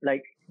siya.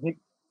 Like,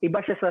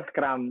 iba siya sa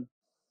Scrum.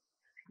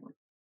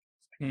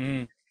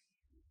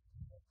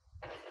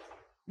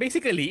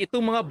 Basically,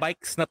 itong mga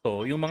bikes na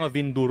to, yung mga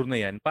Vinduro na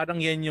yan,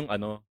 parang yan yung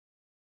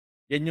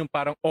yan yung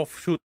parang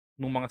offshoot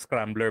ng mga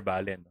scrambler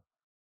balen.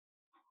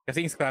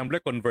 Kasi yung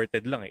scrambler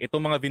converted lang eh.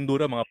 Itong mga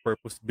Vinduro, mga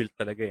purpose built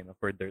talaga eh,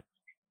 for dirt.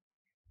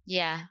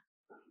 Yeah.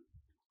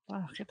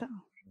 Kita.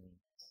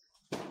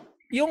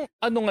 Yung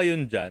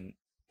ngayon dyan,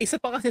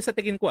 isa pa kasi sa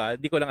tingin ko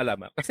di ko lang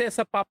alam. Kasi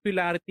sa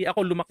popularity,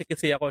 lumaki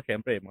kasi ako,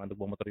 syempre, mga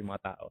nagbumotor yung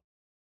mga tao.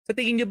 Sa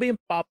tingin niyo ba yung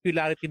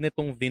popularity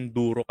nitong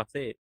Vinduro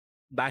kasi,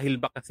 dahil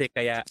ba kasi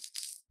kaya,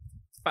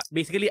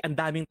 basically, ang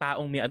daming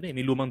taong may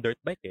may lumang dirt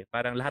bike eh.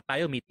 Parang lahat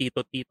tayo may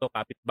tito,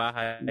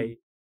 kapitbahay,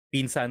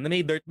 pinsan na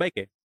may dirt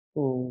bike eh.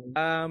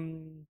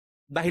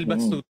 Dahil ba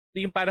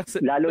yung parang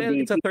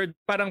it's a third,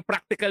 parang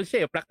practical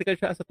siya eh. Practical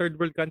siya as a third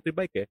world country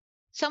bike eh.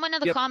 Someone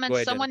in the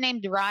comments, someone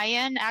named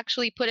Ryan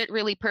actually put it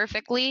really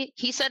perfectly.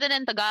 He said it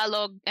in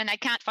Tagalog, and I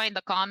can't find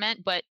the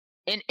comment, but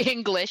in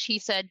English, he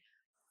said,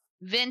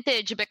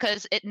 vintage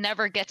because it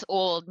never gets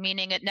old,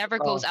 meaning it never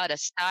goes out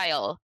of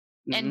style.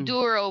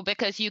 Enduro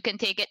because you can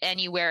take it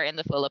anywhere in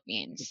the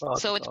Philippines.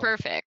 So it's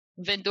perfect.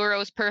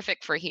 Vinduro is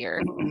perfect for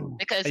here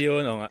because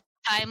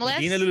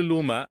timeless. Hindi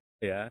naluluma.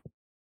 Yeah.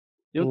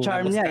 Yung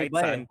charm niya iba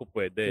saan ko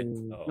pwede.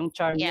 Yung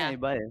charm niya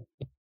iba eh.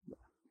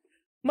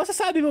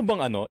 Masasabi mo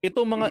bang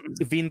itong mga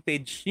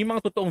vintage, yung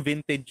mga totoong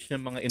vintage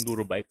ng mga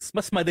enduro bikes,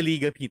 mas madali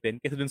gamitin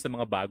kaysa dun sa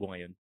mga bago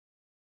ngayon?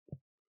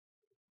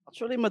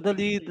 Actually,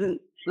 madali din.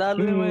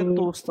 Lalo yung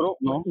two-stroke,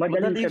 no?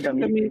 Madali siya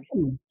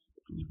gamitin.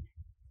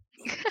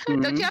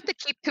 Don't you have to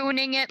keep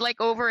tuning it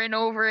like over and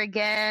over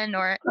again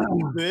or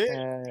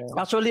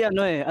actually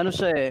ano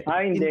siya eh.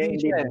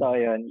 Hindi totoo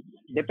 'yun.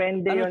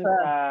 Depende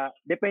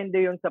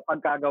 'yun sa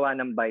pagkagawa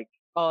ng bike.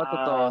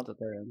 Totoo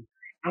 'yun.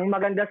 Ang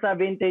maganda sa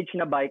vintage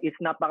na bike is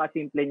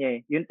napakasimple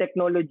niya eh. Yung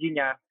technology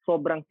niya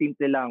sobrang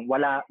simple lang.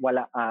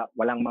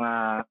 Walang mga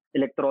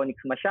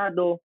electronics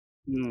masyado.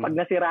 Pag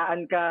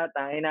nasiraan ka,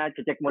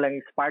 check mo lang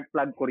yung spark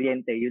plug,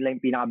 kuryente. Yun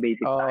lang yung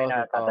pinaka-basic.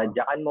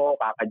 Tatadyakan mo,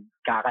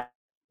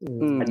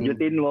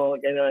 adjutin mo,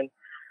 gano'n.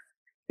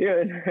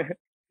 Yun.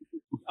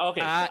 Okay.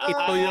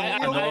 Ito yung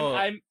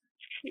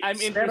I'm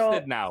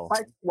interested now.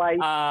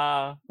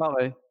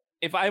 Okay.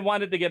 If I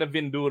wanted to get a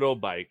Vinduro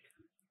bike,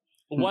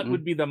 what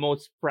would be the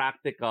most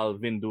practical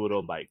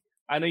Vinduro bike?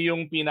 Ano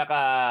yung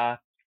pinaka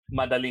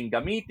madaling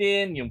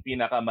gamitin, yung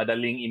pinaka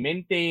madaling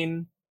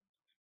i-maintain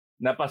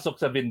na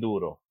pasok sa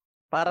Vinduro?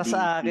 Para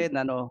sa akin,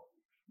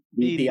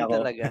 DT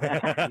talaga.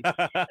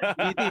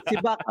 DT.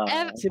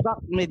 Si Bak,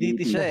 may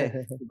DT siya eh.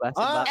 Diba?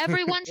 Si Bak.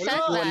 Everyone says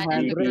that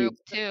in the group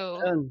too.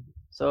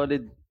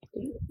 Solid.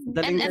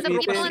 And the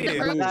people in the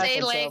group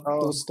say like,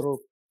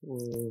 two-stroke.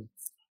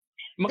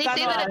 They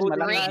say that it's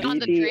great on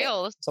the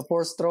trails. Sa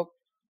 4-stroke.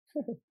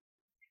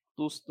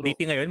 2-stroke.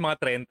 DT ngayon, mga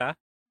 30.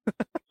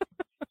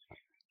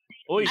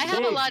 Uy, I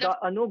have a lot of...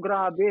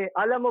 grabe.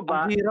 Alam mo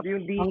ba,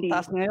 yung DT, ang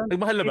taas ngayon.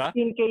 Nagmahal na ba?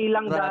 15K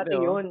lang dati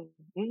yun.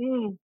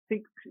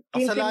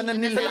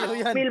 Kasalanan nila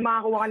yan. Mil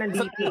makakuha ka ng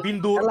DT.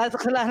 Vinduro.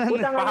 Kasalanan.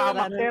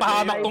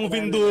 Pahamak tong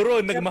Vinduro.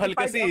 Nagmahal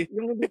kasi.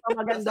 Yung hindi pa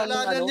maganda.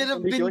 Kasalanan nila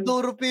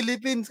Vinduro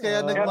Philippines. Kaya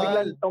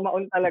nagmahal.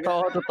 Tumaon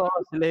talaga. Totoo.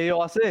 Si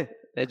Leo kasi.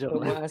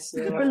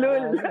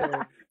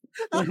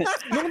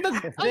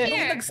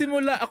 Nung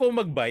nagsimula ako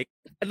magbike,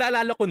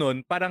 naalala ko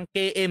nun, parang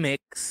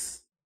KMX,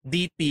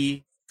 DT,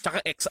 tsaka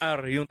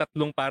XR, yung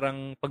tatlong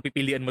parang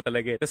pagpipilian mo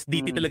talaga. Tapos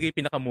DT talaga yung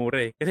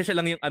pinakamura eh. Kasi siya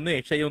lang yung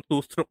siya yung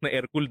 2-stroke na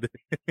air-cooled.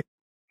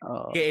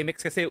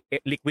 KMX kasi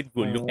liquid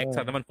cool, yung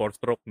XR naman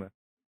 4-stroke na.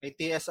 May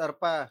TSR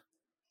pa.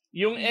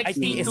 Yung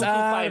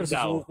TSR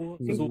daw.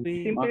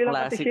 Suzuki. Simple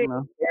lang kasi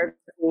siya.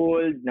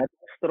 Air-cooled, na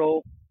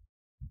 2-stroke.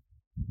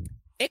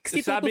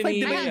 XT225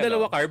 di ba yung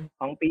dalawa carb?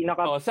 Ang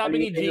pinaka...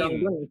 sabi ni Jean.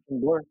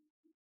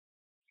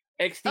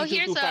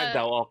 XT225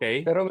 daw,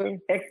 okay? Pero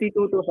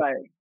XT225.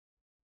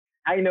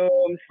 I know.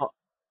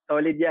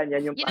 Solid yan.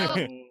 Yan yung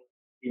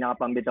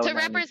pinakapambitaw to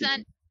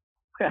represent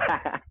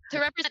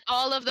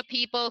all of the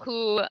people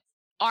who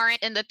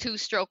aren't in the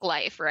 2-stroke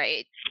life,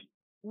 right?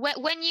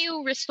 When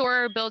you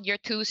restore or build your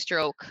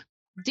 2-stroke,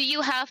 do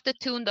you have to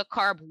tune the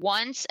carb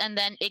once and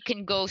then it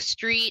can go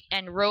street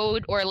and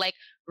road, or like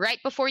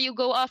right before you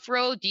go off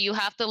road, do you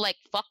have to like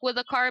fuck with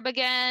the carb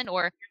again,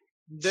 or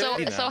so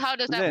how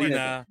does that work?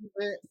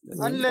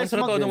 Unless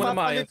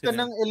magpapalit ka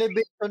ng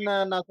elevation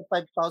na nasa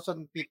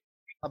 5,000 feet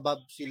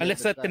above sea level.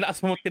 Unless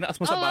tinaas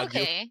mo sa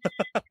Baguio. Okay.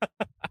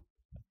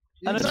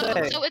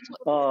 So it's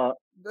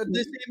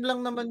the same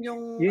lang naman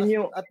yung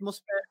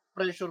atmospheric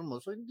pressure mo.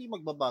 So hindi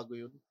magbabago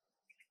yun.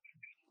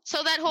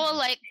 So that whole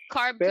like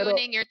carb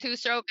tuning your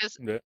 2-stroke is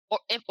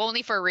if only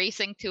for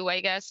racing too,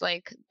 I guess.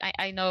 Like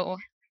I know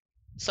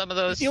some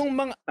of those. Yung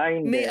mga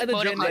may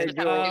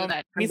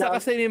minsan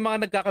kasi may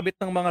mga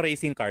nagkakabit ng mga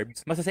racing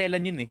carbs,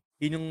 masaselan yun eh.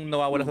 Yun yung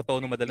nawawala sa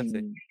tono madalas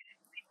eh.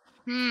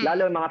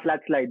 Lalo yung mga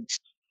flat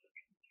slides.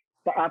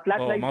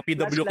 Mga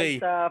PWK.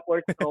 Sa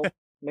 4-stroke,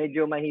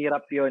 medyo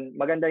mahirap yun.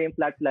 Maganda yung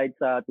flat slide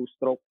sa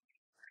 2-stroke.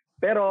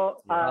 Pero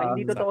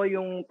hindi totoo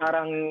yung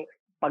parang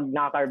pag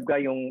na-carb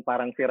ka yung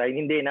parang sirain.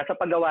 Hindi, nasa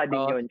paggawa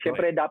din yun.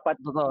 Siyempre dapat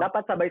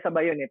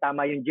sabay-sabay yun eh.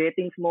 Tama yung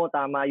jettings mo,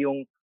 tama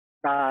yung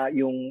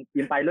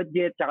pilot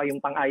jet, tsaka yung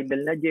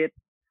pang-idle na jet.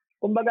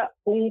 Kumbaga,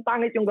 kung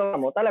pangit yung gawa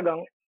mo,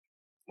 talagang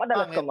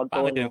madalas ka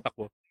magtono.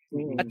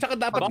 At saka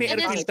dapat may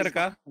air filter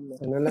ka.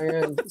 Ano lang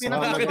yan?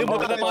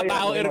 Pinakakalimutan ng mga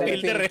tao air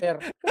filter eh.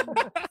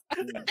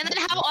 And then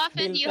how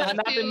often you have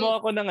hanapin mo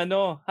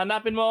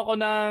ako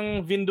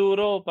ng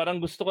Vinduro. Parang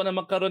gusto ko na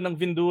magkaroon ng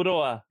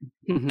Vinduro ah.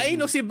 Ay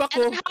no, si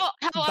Bako.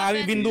 How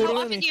often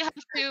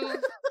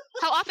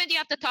do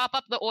you have to top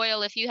up the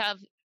oil if you have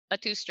a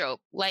 2-stroke?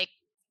 Like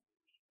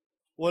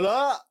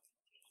Wala.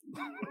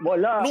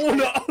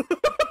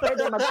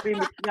 Pwede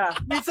mag-premix na.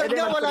 Minsan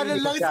nga wala na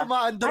lang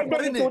sumaandar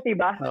pa rin eh. Tuti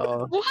ba?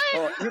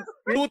 What?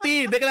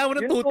 Tuti. Kailangan mo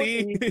ng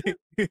tuti.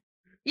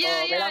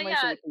 Yeah.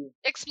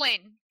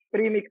 Explain.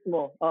 Premix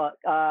mo.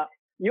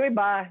 Yung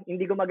iba,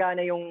 hindi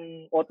gumagana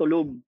yung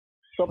autolube.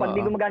 So pag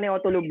hindi gumagana yung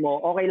autolube mo,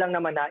 okay lang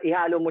naman na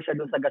ihalo mo siya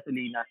dun sa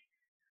gasolina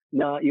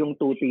na yung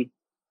tuti.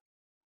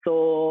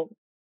 So,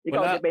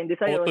 ikaw, depende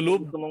sa'yo.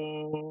 Autolube?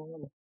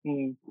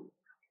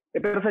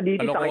 Pero sa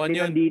DT, sakit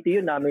din ng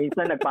DT yun na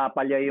minsan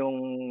nagpapalya yung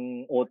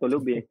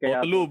autolube eh.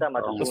 Kaya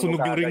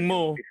nasunog yung ring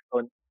mo.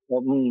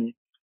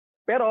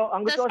 Pero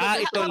ang gusto ko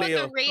ito,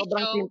 Leo.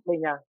 Sobrang simple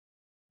niya.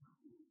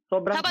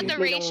 How about the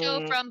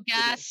ratio from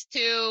gas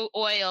to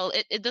oil?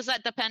 Does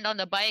that depend on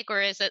the bike or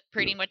is it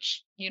pretty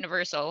much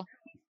universal?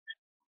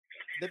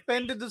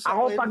 Depende doon sa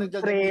oil na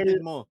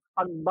gagamitin mo.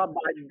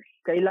 Pagbabad,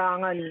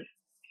 kailangan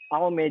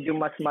ako medyo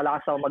mas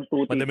malakas ako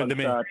magtuti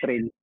sa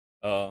trail.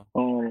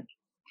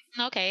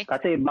 Okay.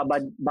 Kasi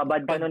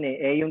babad ka nun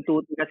eh. Yung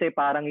tuti kasi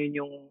parang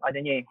yun yung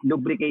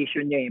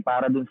lubrication niya eh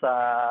para dun sa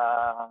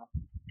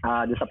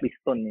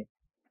piston eh.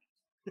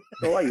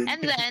 So ayun.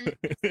 And then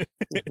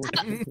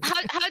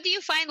how do you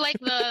find like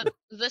the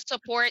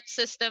support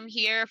system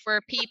here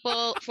for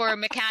people, for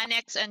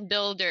mechanics and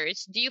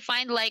builders? Do you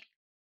find like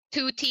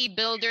 2T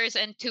builders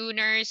and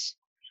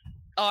tuners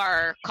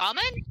are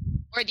common,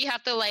 or do you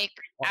have to like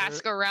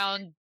ask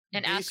around to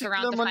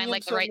find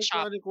like the right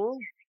shop?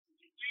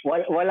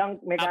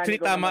 Walang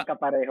mekaniko na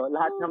magkapareho.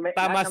 Lahat ng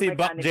tama si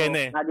Bak Jen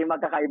eh. Hindi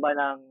magkakaiba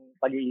ng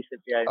pag-iisip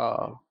yan.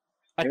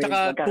 At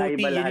saka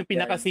tuti, yun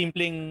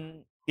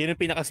yung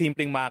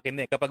pinakasimpleng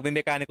makina eh. Kapag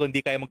may mekaniko hindi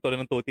kaya magtulo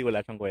ng tuti,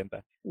 wala siyang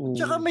kwenta.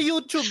 Tsaka may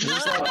YouTube na.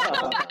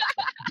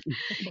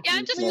 Yeah,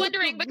 I'm just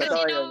wondering because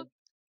the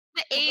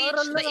age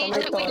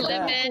that we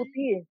live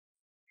in.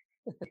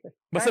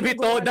 Basta may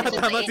toda,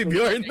 tama si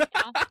Bjorn.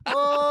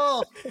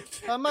 Oo.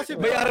 Tama si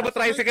Bjorn. May araba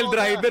tricycle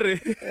driver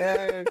eh.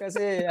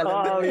 Kasi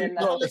alam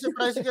nila.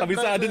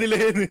 Kabisado nila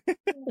yun eh.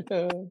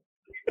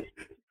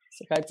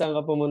 So, kahit saan ka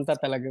pumunta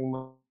talagang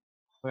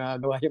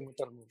magagawa yung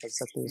motor mo pag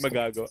sa tuso.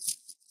 Magagawa.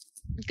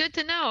 Good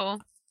to know.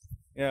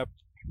 Yep.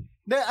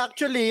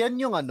 Actually, yan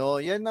yung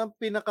yan ang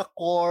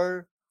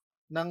pinaka-core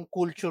ng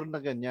culture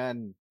na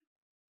ganyan.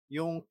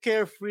 Yung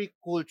carefree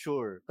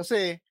culture.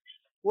 Kasi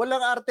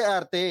walang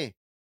arte-arte.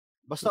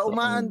 Basta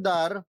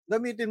umaandar,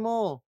 gamitin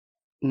mo.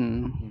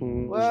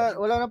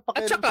 Wala nang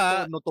pakialam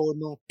sa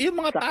tono-tono. Yung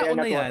mga tao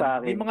na yan,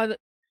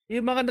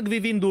 yung mga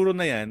nagvivinduro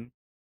na yan,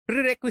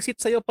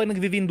 prerequisite sa'yo pag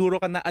nagvivinduro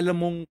ka na alam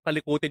mong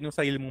kalikutin yung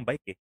sarili mong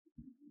bike eh.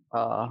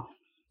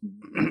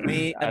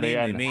 May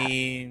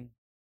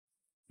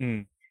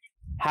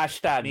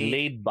Hashtag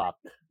laid back.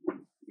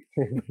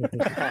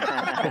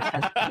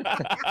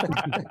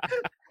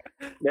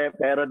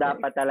 Pero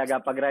dapat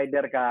talaga pag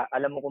rider ka,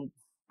 alam mo kung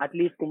at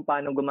least kung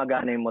paano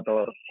gumagana yung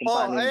motor. Kung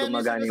paano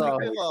gumagana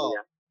yung motor.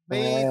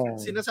 May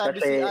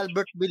sinasabi si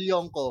Albert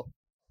Billonco.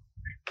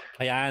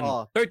 Ayan.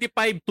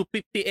 35 to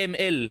 50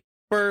 ml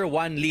per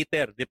 1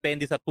 liter.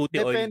 Depende sa tuti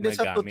oil na gamit. Depende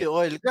sa tuti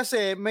oil.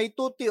 Kasi may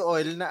tuti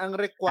oil na ang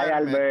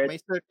requirement may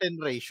certain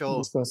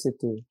ratio.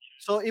 Viscosity.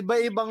 So,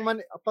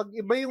 pag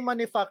iba yung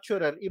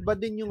manufacturer, iba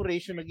din yung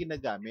ratio na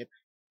ginagamit.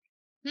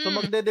 So,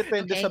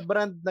 magdedepende sa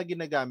brand na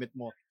ginagamit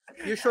mo.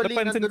 Usually,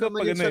 nandun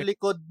naman yung sa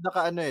likod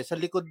sa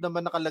likod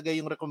naman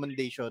nakalagay yung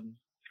recommendation.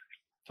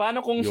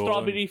 Paano kung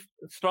strawberry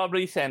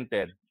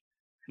scented?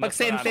 Pag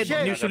scented,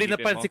 usually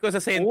napansin ko sa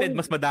scented,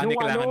 mas madami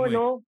kailangan mo eh.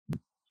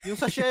 Yung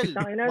sa Shell,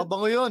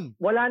 mabango yun.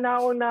 Wala na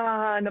akong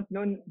nahanap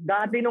nun.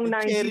 Dati nung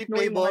 90s,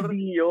 yung mga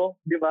Dio,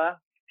 di ba?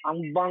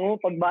 Ang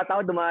bango. Pag bata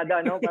ko,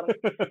 dumada, no? Parang,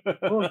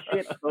 oh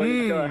shit.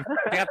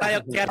 Kaya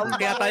tayo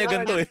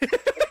ganito eh.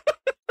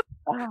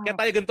 Kaya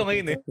tayo ganito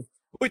ngayon eh.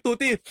 Uy,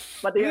 tuti!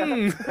 Pati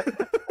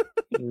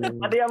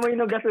amoy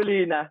ng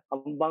gasolina.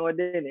 Ang bango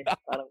din eh.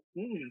 Parang,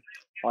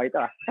 okay ito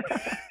ah.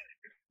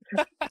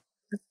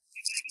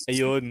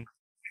 Ayun.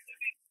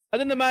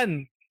 Ano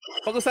naman?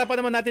 Pag-usapan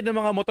naman natin ng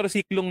mga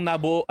motorsiklong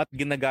nabuo at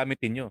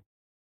ginagamit ninyo.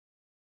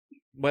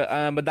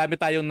 Madami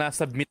tayong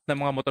na-submit na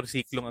mga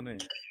motorsiklong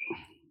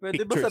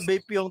Pwede ba sa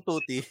vape yung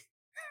tuti?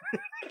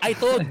 Ay,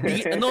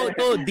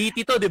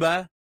 DT to, di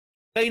ba?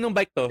 Kayo nung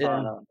bike to?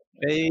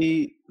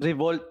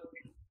 Revolt.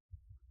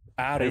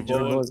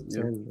 Revolt.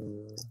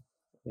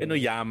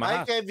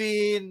 Yamaha. Hi,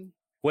 Kevin.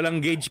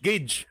 Walang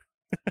gauge.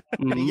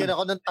 Binigyan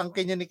ako ng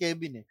tangke niya ni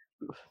Kevin eh.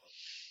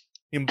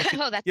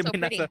 That's so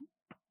pretty.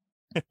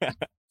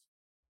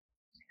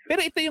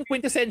 Pero ito yung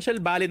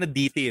quintessential bale na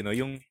DT, no?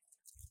 Yung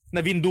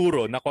na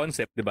Vinduro na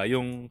concept, 'di ba?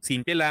 Yung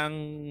simple lang,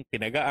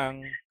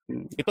 pinagaang.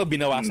 Ito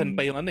binawasan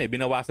pa yung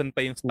binawasan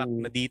pa yung stock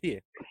na DT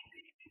eh.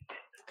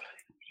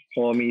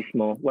 Oo,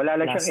 mismo. Wala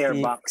lang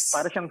siyang airbox.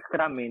 Para siyang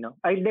scram no?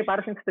 Ay, hindi,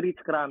 para siyang street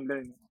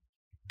scrambler.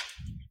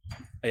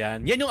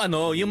 Ayan. Yan yung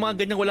yung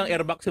mga ganyang walang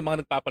airbox, yung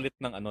mga nagpapalit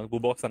ng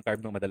bubukas ng carb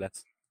ng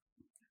madalas.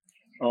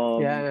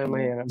 Yan,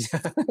 mahirap.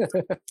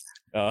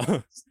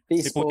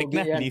 Iputik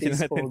na. Lisin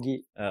natin.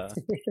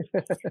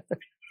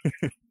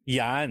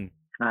 Yan.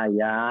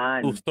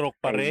 Yan. Two-stroke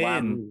pa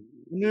rin.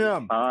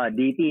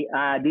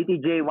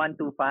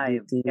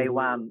 DTJ125 kay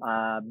WAM.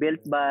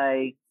 Built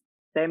by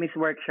Temis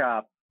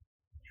Workshop.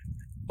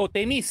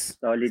 Temis.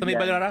 Solid sa may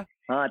Balara?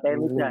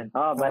 Temis yan.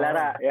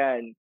 Balara.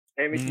 Yan.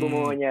 Temis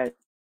bumuo niyan.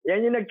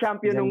 Yan yung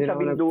nag-champion nung sa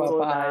Vinduro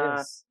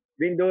na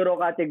Vinduro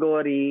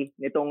category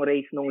nitong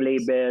race nung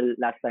label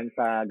last time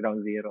sa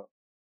Ground Zero.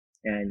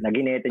 Yan,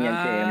 naginete niyan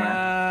si Emma.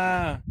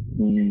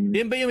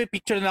 Yan ba yung may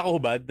picture na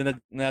nakahubad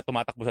na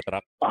tumatakbo sa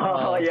truck?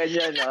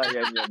 Yan.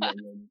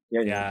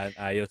 Yan,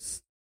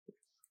 ayos.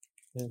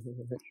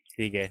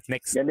 Sige,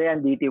 next. Ganda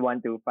yan,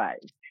 DT125.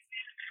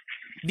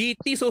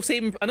 DT, so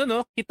same,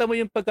 kita mo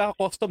yung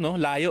pagkaka-custom, no?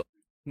 Layo.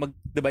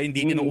 Diba yung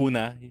DT nung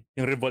una,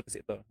 yung Revolt is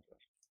ito.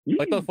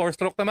 Ito,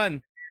 4-stroke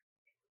naman.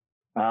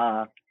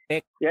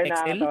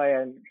 XL?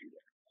 Yan.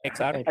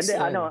 XR? Hindi,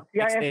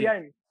 CRF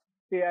yan.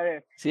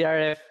 CRF.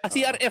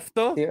 CRF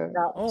to?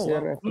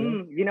 CRF.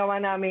 Ginawa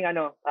naming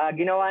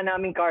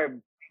carb.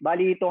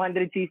 Bali,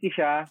 200cc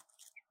siya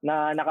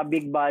na naka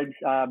big bulbs,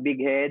 big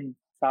head.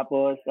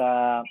 Tapos,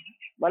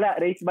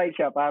 race bike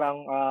siya.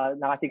 Parang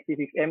naka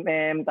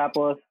 66mm.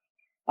 Tapos,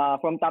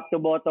 from top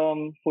to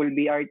bottom, full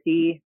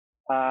BRT.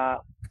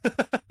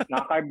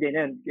 Naka-carb din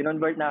yun.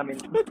 Kinonvert namin.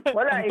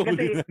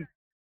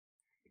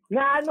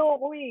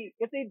 Kasi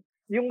kasi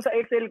yung sa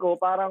Excel ko,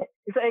 parang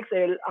sa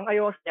Excel, ang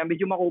ayos niya,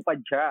 medyo makupad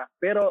siya.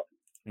 Pero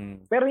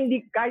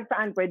hindi, kahit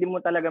saan pwede mo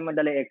talaga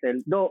madali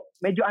Excel. Though,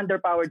 medyo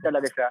underpowered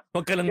talaga siya.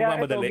 Huwag ka lang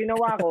mamadali. Kaya ito,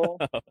 ginawa ko,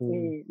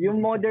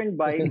 yung modern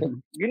bike,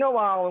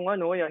 ginawa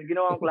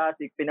ko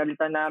classic.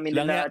 Pinalitan namin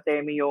nila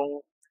Temi yung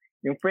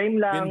Yung frame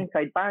lang,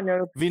 side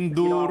panel.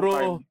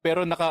 Vinduro,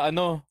 pero naka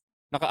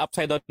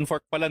upside down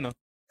fork pala, no?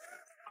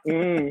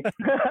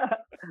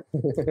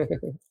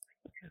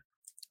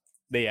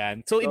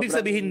 Dayan. So, ibig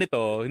sabihin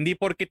nito, hindi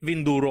porkit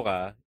Vinduro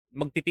ka,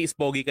 magtitiis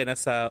pogi ka na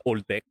sa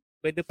old tech.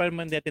 Pwede pa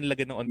naman natin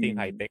lagyan ng onting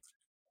high tech.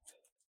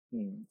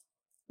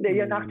 Hindi,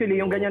 yan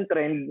actually, yung ganyan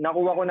trend,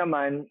 nakuha ko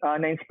naman,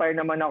 na-inspire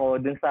naman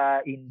ako dun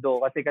sa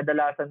Indo. Kasi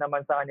kadalasan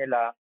naman sa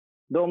kanila,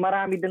 though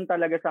marami din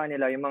talaga sa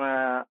kanila, yung mga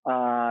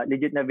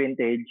legit na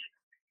vintage,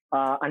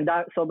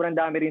 sobrang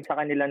dami rin sa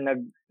kanila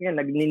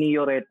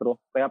nag-neo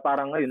retro. Kaya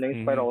parang ngayon,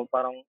 na-inspire ako.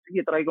 Parang,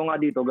 sige, try ko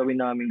nga dito, gawin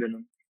namin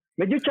ganun.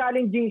 Medyo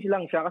challenging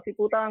lang siya kasi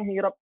puta ang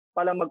hirap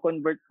pala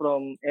mag-convert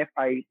from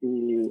FI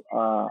to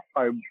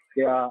carb.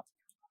 Kaya,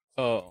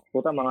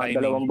 puta,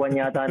 mga 2 buwan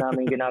yata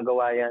namin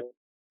ginagawa yan.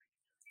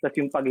 Tapos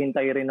yung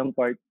paghintay rin ng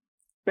part.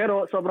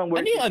 Pero sobrang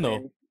worth it.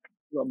 Ano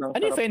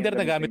yung fender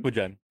na gamit mo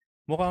dyan?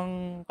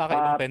 Mukhang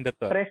kakaibang fender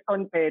to.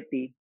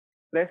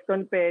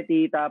 Preston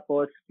Petty,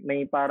 tapos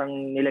may parang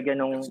nilagyan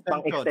ng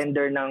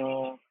pang-extender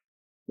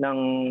ng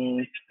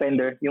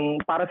fender. Yung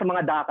para sa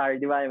mga Dakar,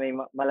 di ba? May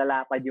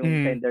malalapad yung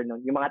fender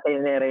nun. Yung mga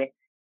tenere,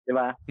 di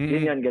ba?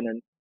 Yun,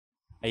 ganun.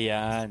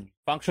 Ayan.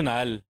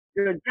 Functional.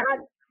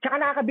 Tsaka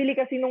nakakabili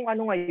kasi nung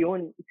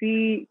ngayon.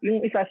 Yung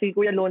isa, si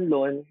Kuya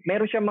Lonlon,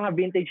 meron siya mga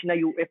vintage na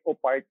UFO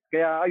parts.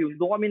 Kaya ayun,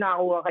 doon kami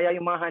nakakuha. Kaya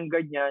yung mga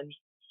handguard niyan,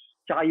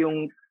 tsaka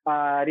yung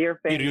rear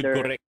fender. Period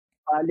correct.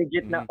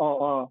 Legit na,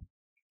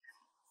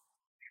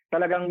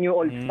 talagang new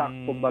old stock,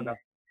 kumbaga.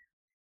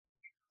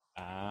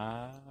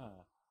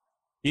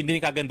 Yun din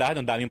yung kagandahan.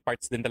 Ang daming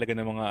parts din talaga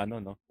ng mga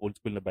old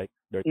school na bike,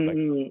 dirt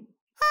bike.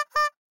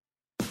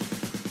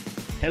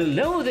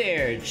 Hello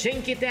there!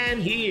 Chinky Tan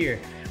here!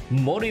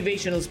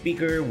 Motivational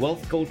speaker,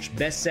 wealth coach,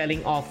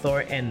 best-selling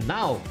author, and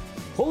now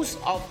host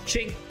of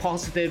Chink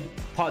Positive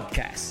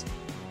Podcast.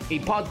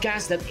 A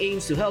podcast that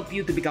aims to help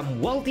you to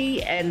become wealthy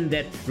and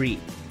debt-free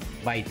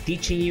by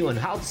teaching you on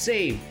how to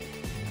save,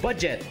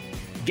 budget,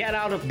 get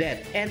out of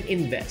debt, and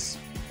invest.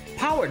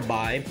 Powered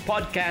by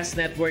Podcast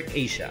Network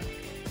Asia.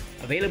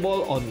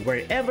 Available on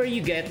wherever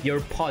you get your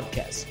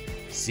podcasts.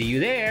 See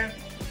you there!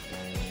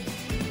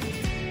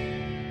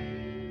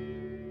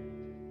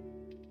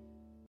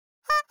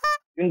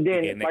 Yun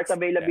din, parts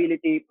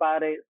availability,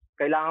 pare,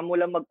 kailangan mo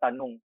lang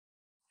magtanong.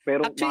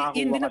 Pero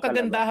actually, yun din ang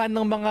kagandahan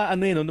ng mga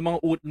ng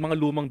mga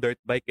lumang dirt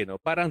bike,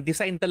 Parang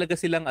design talaga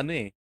silang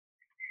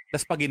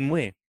tas pagin mo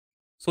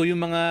So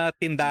yung mga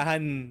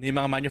tindahan, yung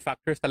mga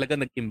manufacturers talaga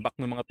nag-imbak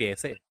ng mga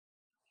pyesa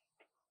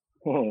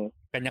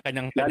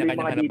Kanya-kanyang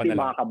mga DP,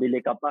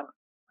 makakabili ka pa.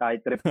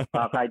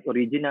 Kahit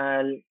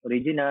original,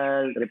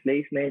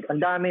 replacement.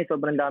 Ang dami,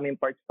 sobrang daming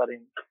parts pa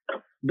rin.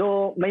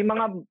 Though may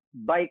mga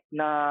bike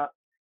na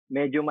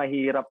medyo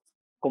mahirap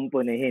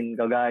kumpunehin,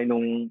 kagaya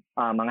nung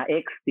mga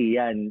XT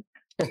yan.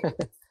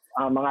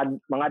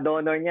 Mga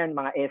donor niyan,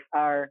 mga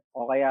SR,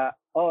 o kaya,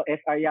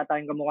 SR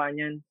yata yung kamukha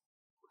niyan.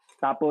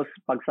 Tapos,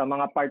 pag sa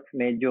mga parts,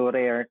 medyo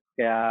rare,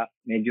 kaya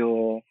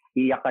medyo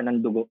iyak ka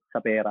ng dugo sa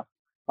pera.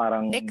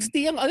 Parang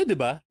XT yung di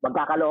ba?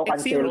 Magkakalokan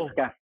sales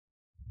ka.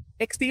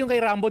 XT yung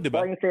kay Rambo, di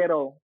ba? Yung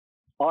Zero.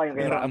 Yung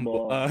kay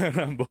Rambo.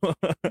 Rambo.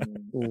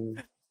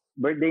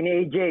 Birthday ni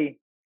AJ.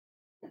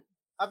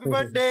 Happy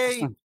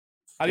birthday!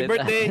 Happy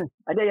birthday!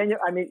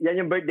 Yan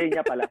yung birthday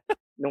niya pala.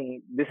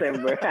 Nung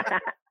December.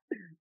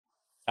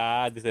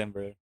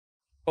 December.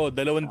 2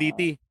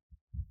 DT.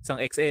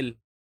 Isang XL.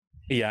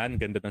 Ayan,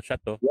 ganda ng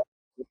shot to.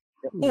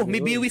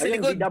 May biwi sa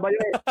likod.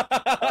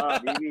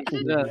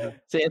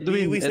 Si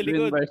Edwin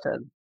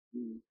Barsan.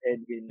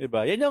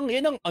 Diba? Yan ang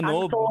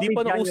di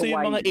pa nauso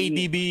yung mga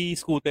ADB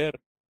scooter.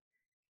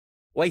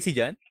 YC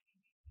dyan?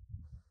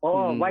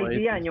 YC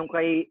yan. Yung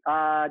kay,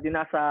 din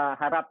nasa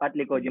harap at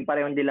likod. Yung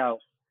parehong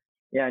dilaw.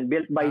 Yan,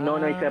 built by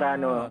Nonoy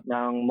Serrano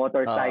ng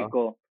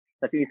Motorcycle.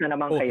 Tapos isa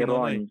naman kay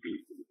Ron.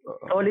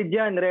 Solid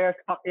yan, rare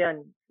stock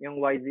yan, yung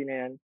YZ na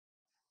yan.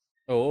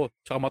 Oo,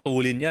 tsaka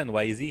matulin yan,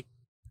 YZ.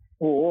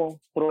 Oo,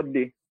 prod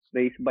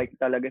race bike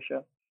talaga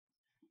siya.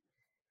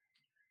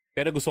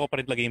 Pero gusto ko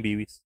pa rin lagay yung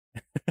biwis.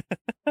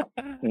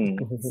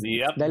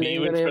 Yep,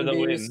 biwis for the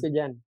win.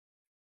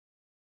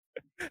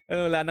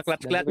 Wala na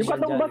clutch. Yung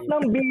katumbas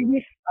ng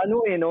biwis,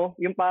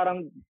 yung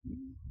parang,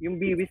 yung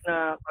biwis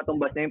na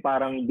katumbas na yung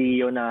parang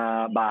Dio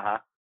na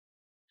baha.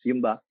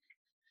 Yung ba?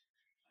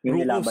 Yung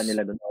nilaban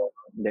nila doon.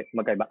 Hindi,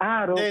 magkaiba.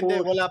 Rufus. Hindi,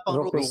 wala pang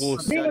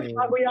Rufus. Hindi,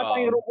 bago yata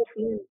yung Rufus.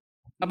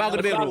 Bago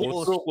na ba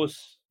yung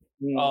Rufus?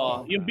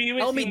 Yung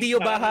biwis, may Dio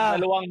baha.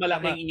 Dalawang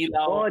malaking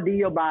ilaw.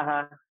 Dio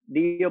baha.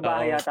 Dio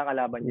baha yata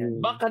kalaban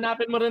yan. Bak,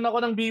 hanapin mo rin ako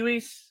ng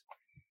biwis.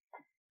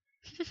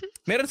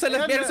 Meron sa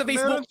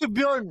Facebook. Meron si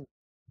Bjorn.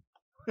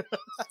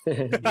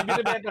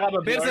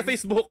 Meron sa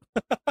Facebook.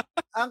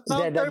 Ang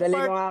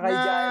counterpart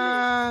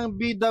ng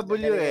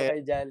BW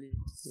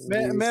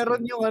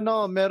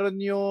meron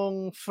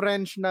yung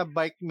French na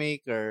bike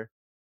maker,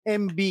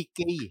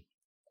 MBK.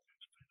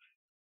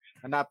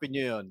 Hanapin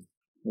nyo yun.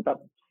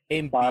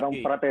 Parang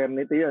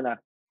fraternity yun,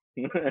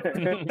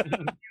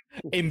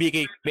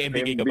 MBK. May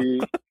MBK ka ba?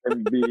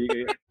 MBK.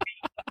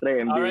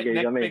 MBK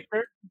kami.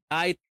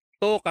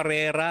 Ito,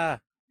 Carrera.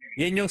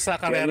 Yan yung sa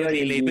karera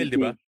ni label, di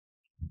ba?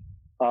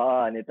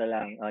 Oo, nito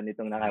lang.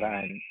 Nitong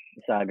nakaraan.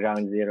 Sa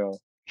Ground Zero.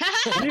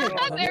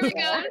 There we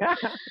go.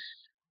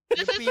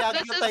 This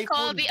is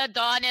called the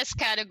Adonis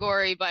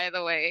category, by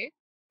the way.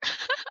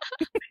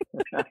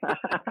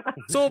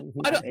 So,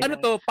 ano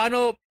to?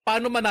 Paano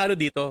manalo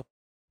dito?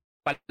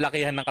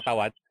 Palakihan ng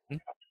katawan?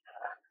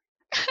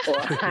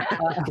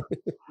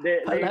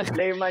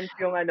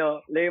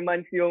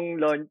 Layman's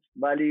yung launch.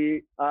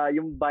 Bali,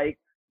 yung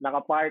bike,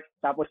 naka-park,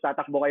 tapos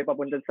tatakbo kayo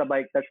papunta sa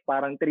bike, tapos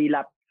parang 3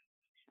 laps.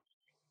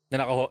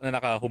 Na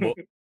nakahubo.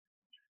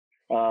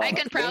 I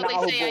can proudly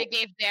say I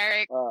gave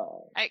Derek.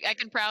 I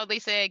can proudly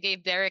say I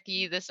gave Derek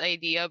Yee this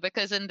idea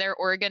because in their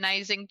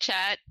organizing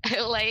chat,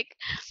 I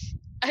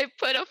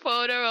put a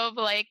photo of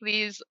like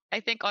these, I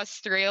think,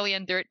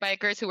 Australian dirt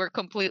bikers who were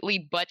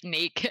completely butt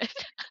naked,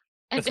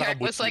 and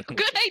Derek was like,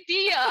 "Good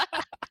idea."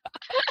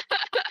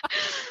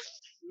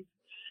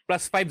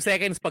 Plus 5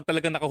 seconds pag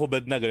talagang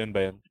nakahubad na, ganun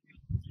ba yun?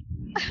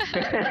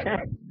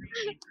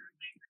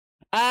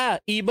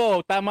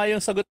 Ibo, tama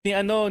yung sagot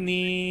saan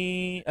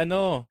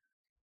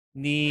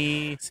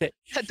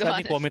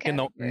yung comment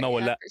yung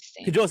nawala?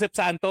 Si Joseph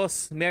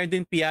Santos, meron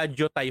din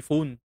Piaggio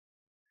Typhoon.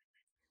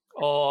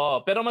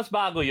 Oo, pero mas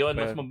bago yun,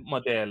 mas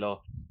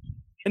modelo.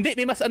 Hindi,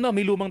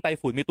 may lumang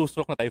Typhoon, may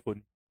 2-stroke na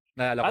Typhoon.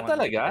 Naalala ko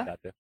talaga?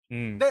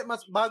 Hindi,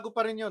 mas bago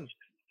pa rin yun.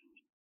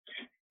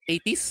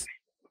 80s?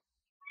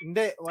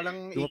 Hindi,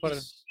 walang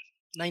 80s.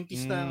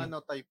 90s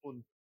na Typhoon.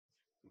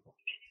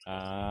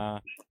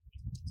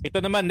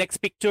 Ito naman,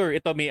 next picture.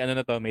 Ito, may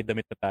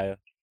damit na tayo.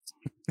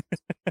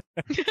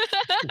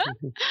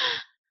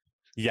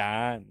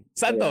 Yan.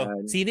 Saan to?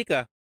 Sini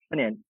ka? Ano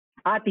yan?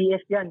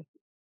 TS yan.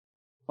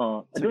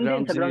 Doon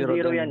din, sa Ground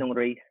Zero yan, nung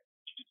race.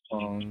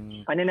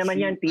 Ano naman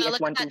yan?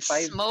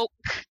 TS125. Smoke.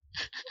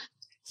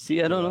 Si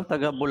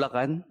taga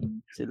Bulacan.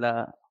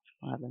 Sila.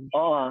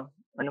 Oo.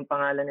 Anong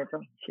pangalan nito?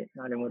 Shit,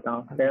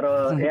 nakalimutan ko.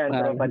 Pero, yan,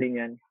 tropa din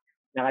yan.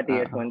 Naka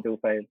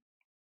TS125.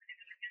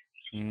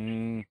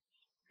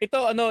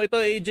 Ito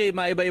AJ,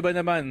 maiba-iba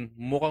naman.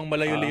 Mukhang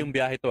malayo-layong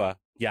biyahe to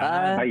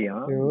Yan.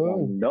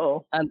 Ayun.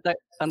 No.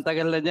 Ang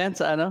tagal na yan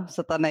sa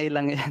sa Tanay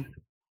lang yan.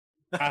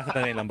 Sa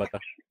Tanay lang ba to?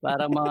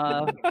 Para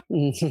mga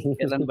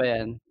kailan ba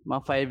yan?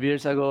 Mga 5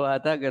 years ago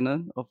ata,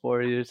 ganun? O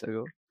 4 years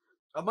ago?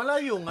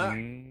 Malayo nga.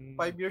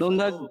 5 years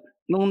ago.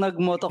 Nung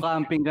nag-moto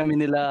camping kami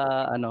nila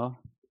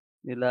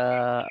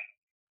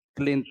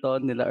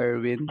Clinton, nila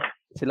Erwin,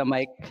 sila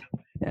Mike.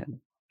 Yan.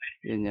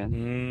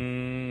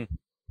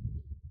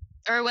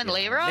 Erwin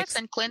Leiros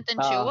and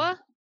Clinton Chua?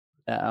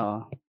 Oo.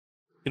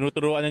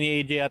 Tinuturuan na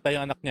ni AJ ata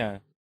yung anak niya.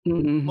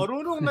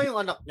 Marunong na yung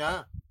anak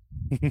niya.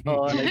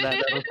 Oo,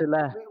 naglalaro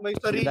sila. May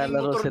sariling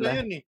motor na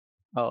yun eh.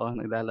 Oo,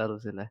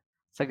 naglalaro sila.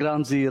 Sa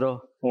Ground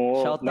Zero.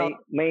 Shout out.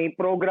 May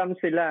program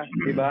sila,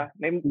 di ba?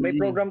 May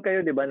program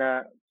kayo, di ba,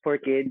 na for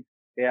kids.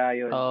 Kaya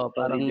yun.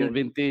 Parang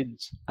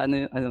vintage.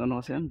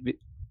 Ano kasi yan?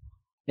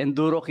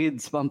 Enduro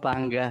Kids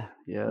Pampanga.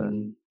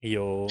 Yun.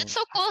 It's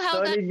so cool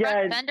how that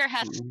front fender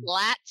has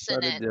slats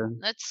in it.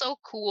 That's so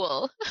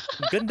cool.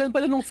 Ganda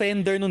pala nung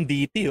fender nung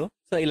DT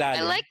sa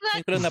ilalim. I like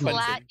that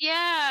slat.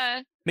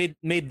 Yeah.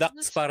 May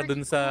ducts para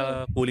dun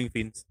sa cooling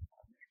fins.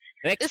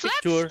 Next Is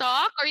picture. That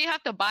stock or you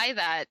have to buy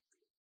that?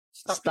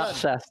 Stock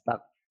siya.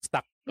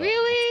 Stock.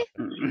 Really?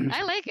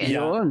 I like it.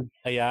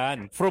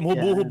 Ayan. From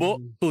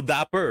hubo-hubo to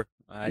dapper.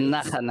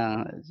 Naka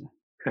na.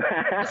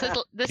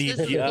 This is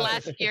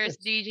last year's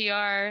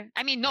DGR.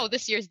 I mean, no,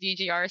 this year's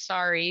DGR.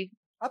 Sorry.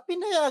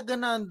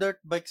 Pinayagan na ang dirt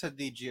bike sa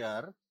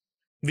DGR?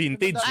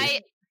 Vintage.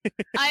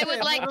 I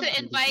would like to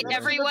invite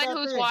everyone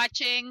who's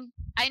watching.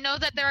 I know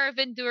that there are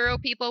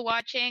Vinduro people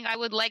watching. I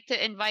would like to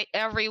invite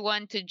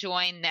everyone to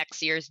join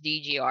next year's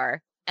DGR.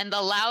 And the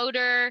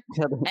louder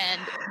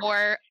and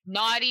more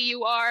naughty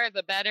you are,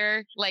 the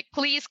better. Like,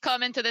 please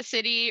come into the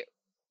city,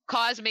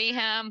 cause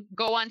mayhem,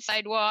 go on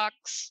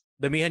sidewalks.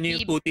 Damihan niyo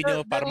yung tuti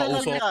niyo para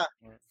mausok.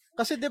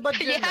 Kasi diba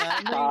dyan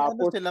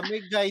may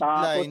guidelines.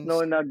 Tapos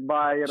no,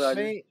 nag-viral.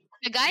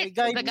 The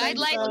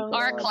guidelines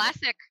are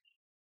classic.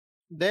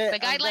 The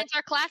guidelines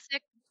are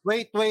classic.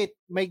 Wait.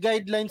 May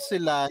guidelines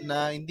sila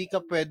na hindi ka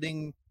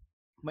pwedeng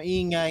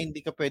maingay, hindi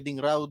ka pwedeng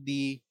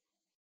rowdy.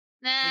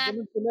 Nah.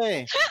 May ganun sila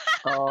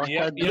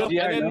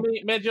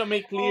medyo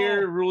may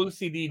clear rules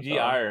si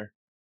DGR.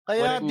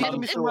 Kaya di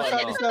kami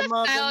sumasali sa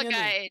mga ganyan.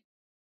 Guide.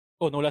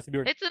 Nawala si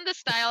Bjorn. It's in the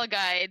style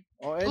guide.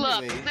 Anyway.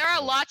 Look, there are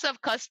lots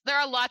of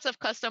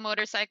custom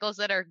motorcycles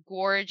that are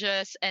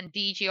gorgeous and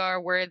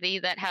DGR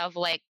worthy that have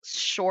like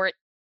short,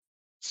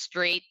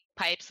 straight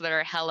pipes that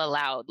are hella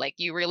loud. Like,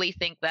 you really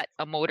think that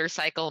a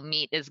motorcycle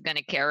meet is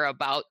gonna care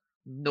about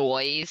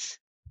noise?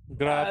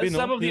 Grabe,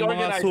 no? Some of the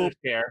organizers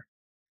care.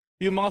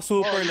 Yung mga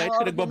super light,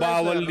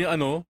 pinagbabawal ni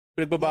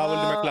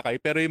Mark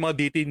Lakay, pero yung mga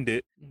DT hindi.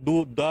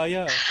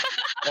 Daya.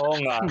 Oo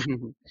nga.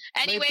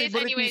 Anyways.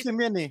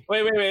 Yan eh.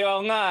 Wait.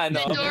 Oo nga,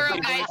 Vinduro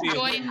guys,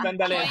 join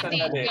Sandali.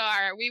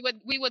 DGR.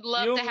 We would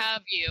love to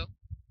have you.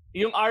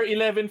 Yung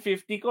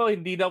R1150 ko,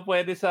 hindi daw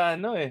pwede sa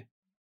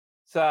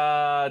sa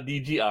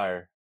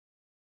DGR.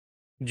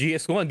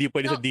 GS ko nga, hindi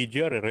pwede sa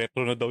DGR.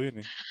 Retro na daw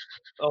yun eh.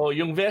 Oh,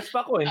 yung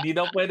Vespa ko, hindi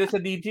daw pwede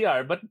sa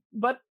DGR.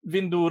 But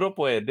Vinduro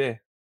pwede.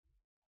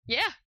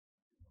 Yeah.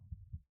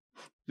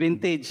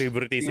 Vintage.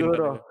 Favoritism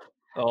Siguro.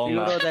 Oo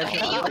nga.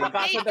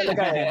 Kaso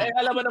talaga eh.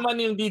 Alam mo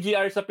naman yung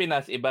DGR sa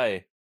Pinas, iba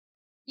eh.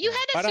 You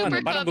had a Parang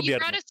Super parang Cub. You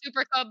gobyerno. brought a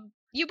Super Cub.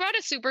 You brought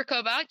a Super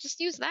Cub out.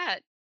 Just use that.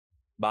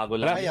 Bago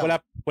lang.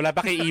 Wala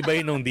pa kay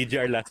eBay nung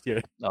DGR last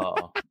year.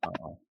 Oo.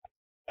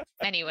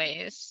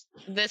 Anyways,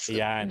 this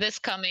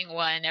coming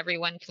one,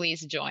 everyone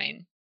please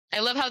join. I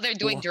love how they're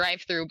doing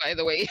drive-through, by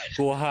the way.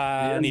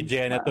 Kuha ni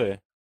Jenna to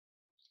eh.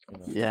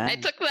 I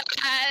took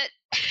that.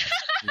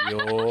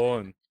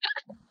 Yun.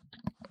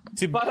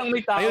 Parang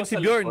may tao ayun, si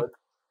Bjorn.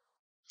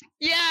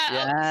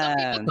 Yeah, some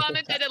people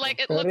commented it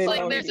like it looks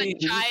like there's a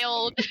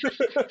child,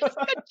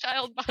 a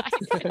child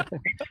behind it.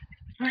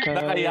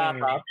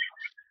 Nakayakap.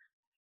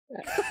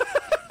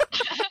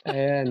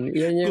 Ayan,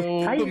 yan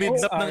yung...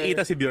 Tumidnap ng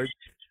ita si Bjorn.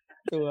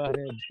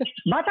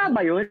 Bata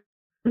ba yun?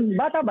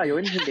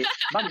 Hindi.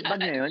 Bag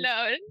niya yun? No.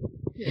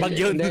 Bag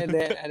yun.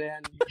 Hindi. Ano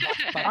yan?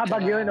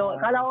 Bag yun, no?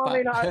 Kala ko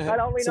may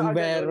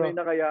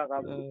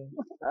nakayakap.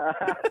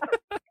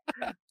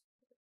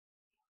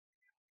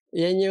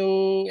 Yan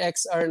yung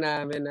XR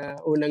namin na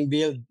unang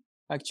build.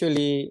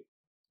 Actually,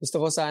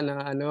 gusto ko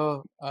sana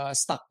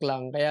stock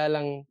lang. Kaya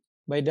lang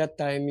by that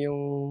time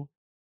yung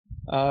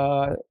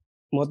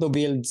moto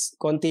builds,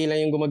 konti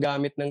lang yung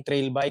gumagamit ng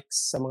trail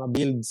bikes sa mga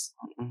builds.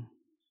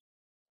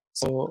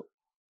 So,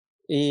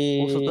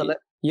 yun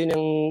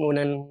yung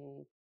unang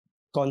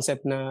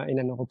concept na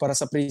inano ko para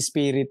sa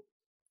pre-spirit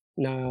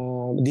na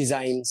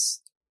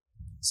designs.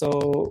 So,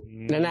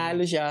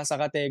 nanalo siya sa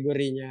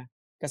category niya.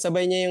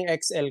 Kasabay niya yung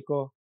XL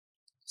ko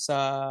sa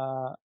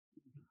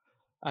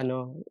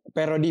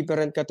pero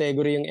different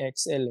category yung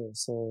XL eh.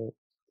 So,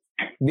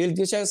 build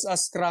ko siya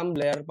as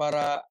scrambler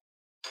para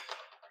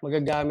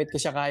magagamit ko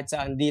siya kahit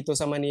saan dito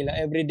sa Manila.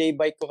 Everyday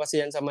bike ko kasi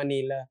yan sa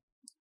Manila.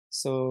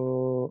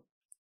 So,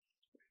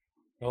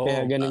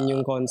 kaya ganun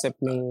yung concept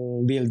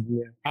ng build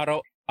niya.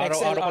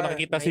 Araw-araw ko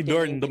nakikita si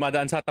Bjorn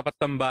dumadaan sa tapat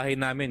ng bahay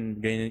namin.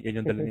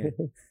 Ganyan yung dala niya.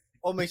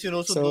 May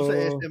sinusundo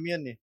sa SM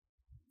yan eh.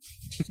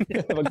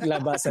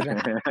 Maglabasan na.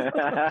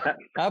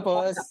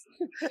 Tapos,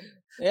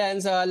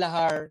 ayan, sa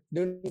Lahar,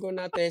 doon ko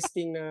na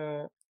testing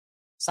na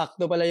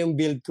sakto pala yung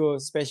build ko,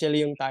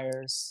 especially yung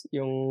tires.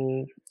 Yung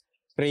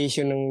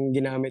ratio ng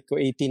ginamit ko,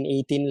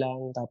 18-18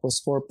 lang,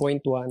 tapos 4.1.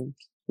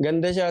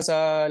 Ganda siya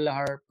sa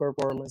Lahar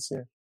performance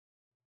niya.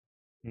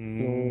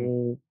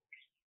 Yung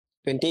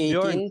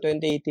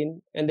 2018.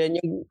 And then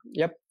yung,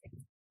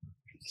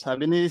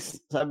 Sabi ni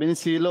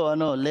Silo,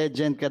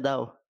 legend ka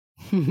daw.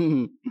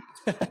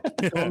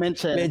 Comment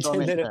siya.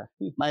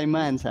 My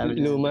man,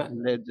 sabi niya. Luma.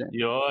 Legend.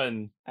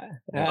 Yun.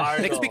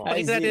 Next week,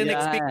 pakita natin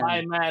next week.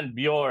 My man,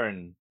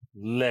 Bjorn.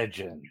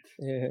 Legend.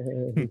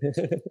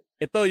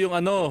 Ito yung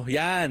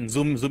yan.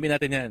 Zoomin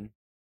natin yan.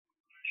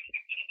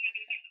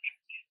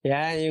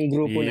 Yan, yung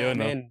grupo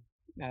namin.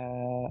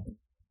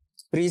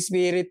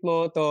 Pre-Spirit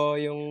Moto,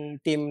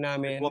 yung team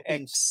namin,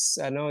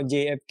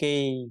 JFK.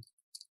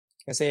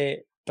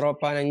 Kasi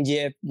tropa ng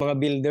mga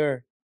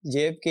builder.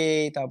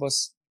 JFK,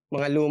 tapos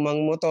mga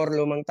lumang motor,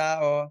 lumang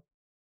tao,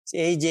 si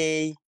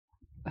AJ,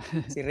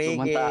 si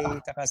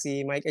Reggae, saka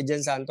si Mike Ejan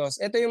Santos.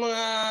 Ito yung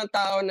mga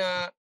tao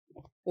na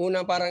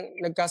una parang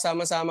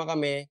nagkasama-sama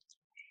kami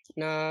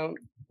na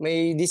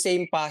may the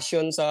same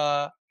passion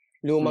sa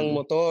lumang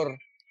motor.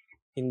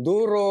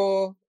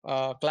 Vinduro,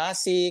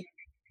 classic,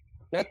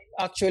 not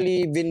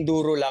actually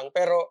Vinduro lang,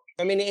 pero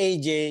kami ni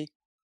AJ,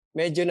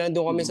 medyo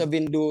nandun kami sa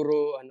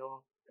Vinduro,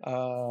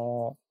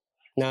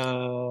 na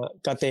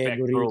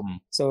category.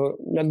 Spectrum. So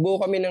nagbuo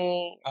kami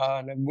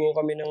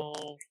ng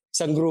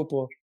isang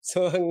grupo.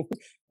 So ang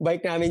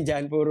bike namin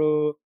diyan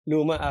puro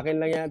luma. Akin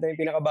lang yata yung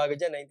pinakabago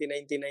diyan,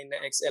 1999 na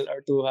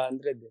XLR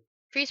 200.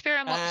 Free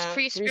Spirit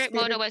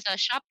Moto was a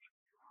shop.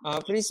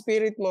 Free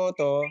Spirit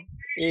Moto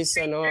is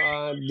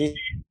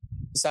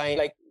design,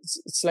 like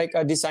it's like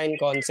a design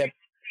concept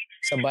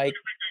sa bike.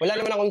 Wala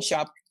naman akong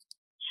shop.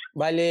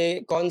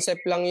 Bale,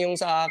 concept lang yung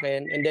sa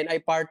akin, and then I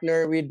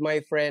partner with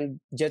my friend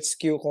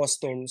Jetsq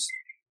Customs,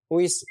 who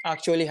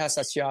actually has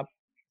a shop.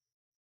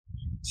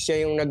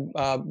 Siya yung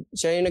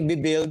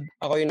nagbi-build,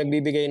 ako yung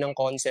nagbibigay ng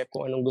concept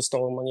kung anong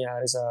gusto kong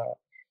mangyari sa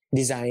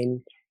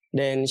design.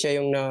 Then siya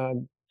yung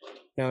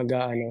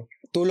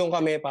tulong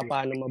kami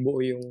paano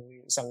mabuo yung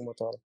isang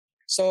motor.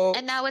 So,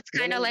 and now it's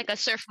kind of like a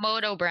surf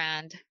moto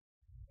brand.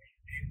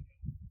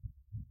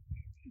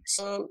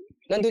 So,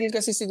 nandun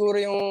kasi siguro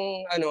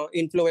yung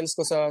influence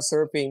ko sa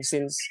surfing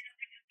since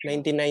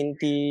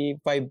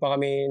 1995 pa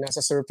kami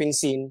nasa surfing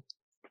scene.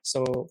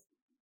 So,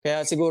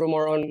 kaya siguro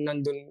more on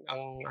nandun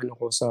ang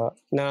ko sa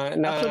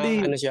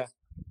actually, siya.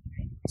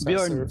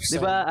 Bjorn,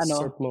 di ba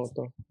surf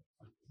moto.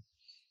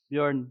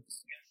 Bjorn,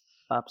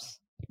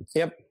 Paps.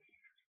 Yep.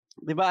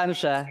 Di ba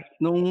siya,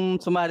 nung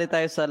sumali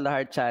tayo sa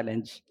Lahar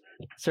Challenge,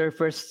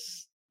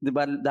 surfers, di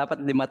ba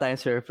dapat 5 tayo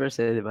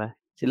surfers di ba?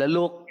 Sila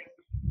Luke,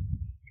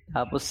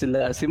 tapos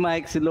si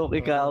Mike, si Luke,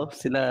 ikaw,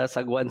 sila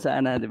Sagwan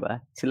sana, di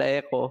ba? Sila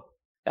Echo.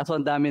 Kaso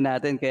ang dami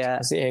natin, kaya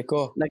si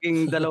Echo.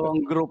 Naging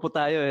dalawang grupo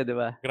tayo di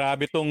ba?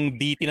 Grabe tong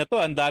DT na to.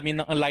 Ang dami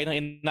ng line ng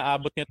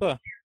inaabot niya to.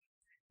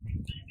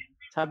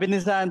 Sabi ni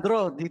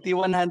Sandro, DT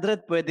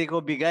 100, pwede ko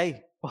bigay.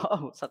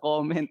 Wow, sa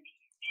comment.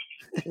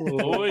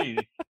 Uy.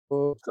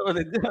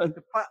 Solid yun.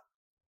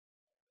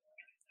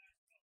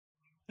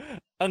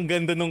 Ang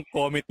ganda nung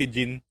comment ni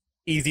Jin.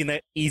 Easy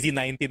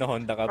 90 na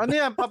Honda Cup. Ano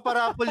yan?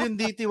 Paparapol yung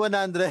DT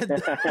 100?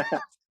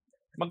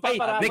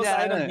 Magpaparapol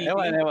tayo ng DT.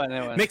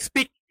 Ewan.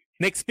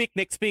 Next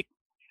pick.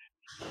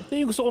 Ito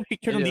yung gusto kong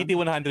picture ng DT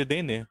 100 na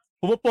yun eh.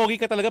 Pumapogi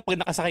ka talaga pag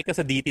nakasakay ka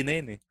sa DT na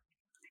yun eh.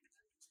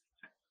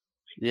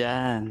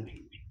 Yan.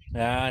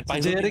 Si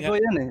Jericho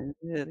yan eh.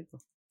 Jericho.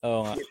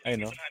 Oo nga. Ay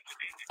no.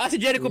 Si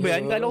Jericho ba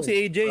yan? Kala ko si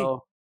AJ.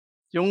 Oh.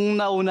 Yung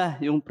nauna,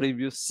 yung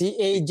previous. Si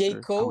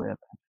AJ Co.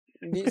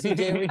 Hindi si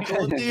Jericho.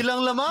 Kunti lang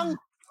lamang.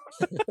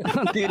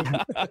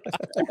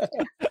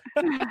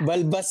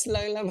 Balbas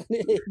lang naman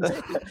eh.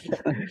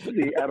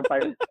 Si R5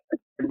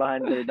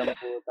 500 ang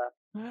puta.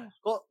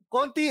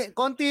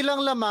 Konti lang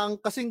lamang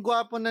kasing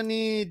gwapo na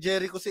ni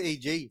Jericho si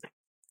AJ.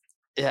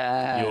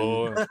 Yeah.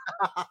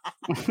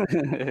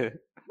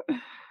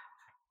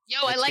 Yo,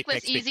 I like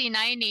this Easy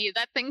 90.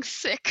 That thing's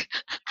sick.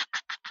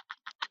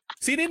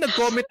 Sino yung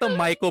nag-comment ng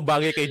Maiko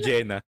bagay kay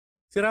Jenna?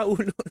 Si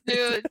Raulo.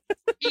 Dude,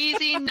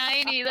 Easy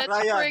 90.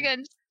 That's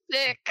friggin'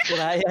 sick.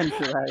 Ryan.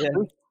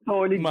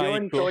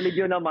 Solid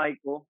yun na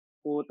Maiko.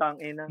 Putang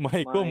ina.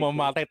 Maiko,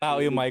 mamatay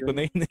tao yung Maiko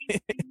na yun.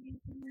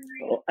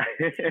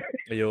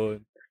 Ayun.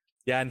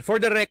 Yan.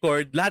 For the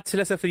record, lahat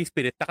sila sa Free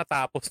Spirit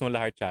nakatapos ng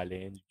Lahar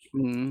Challenge.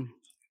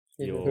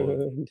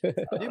 Yun.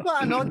 Di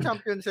ba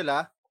champion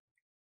sila?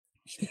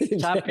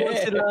 Champion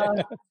sila.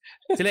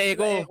 Sila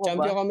Eko.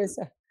 Champion kami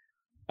sa...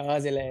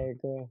 sila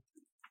Eko.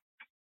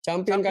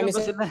 Champion kami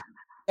sa...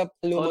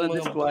 All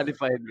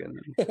disqualified.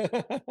 Ganun.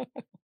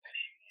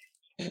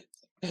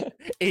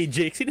 AJ.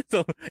 Sino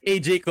to?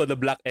 AJ ko, the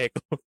Black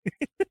Echo.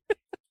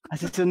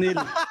 Si Sunil.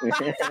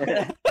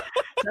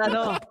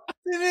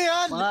 Sino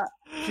yan?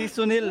 Si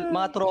Sunil.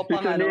 Mga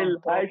tropang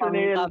Hi,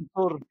 Sunil.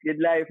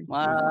 Good life.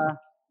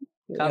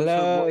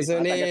 Hello,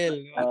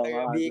 Sunil.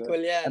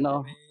 Bicol yan.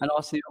 Ano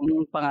kasi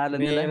yung pangalan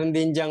nila? Meron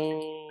din dyang,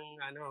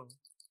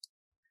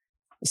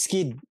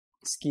 Skid.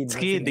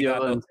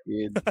 Yun.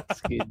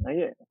 Skid.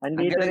 Ayun.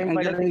 Andito rin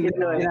pala si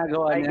Kitoy.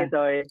 Hi,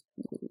 Kitoy.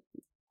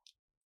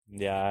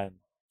 Yan.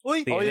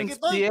 Uy, yung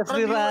CFC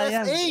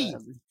Ryan.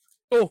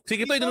 Si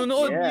Kitoy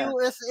nanonood.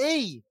 USA.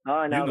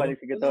 Nakabalik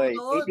si Kitoy.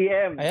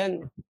 ATM.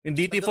 Ayan. Yung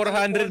DT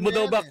 400 mo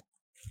daw ba?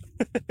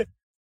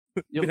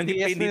 Yung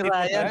CFC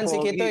Ryan.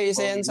 Si Kitoy,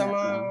 isa yan sa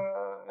mga...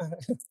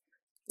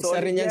 Isa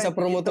rin yan sa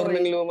promotor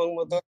ng lumang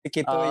motor. Si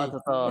Kitoy.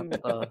 Totoo.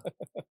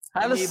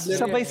 Halos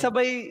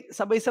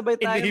sabay-sabay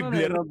tayo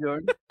nun,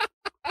 Bjorn.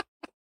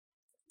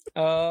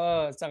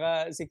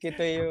 Saka si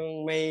Kitoy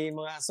yung may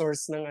mga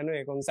source ng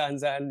kung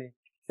saan-saan eh.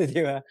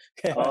 Di ba?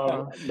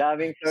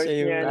 Daming source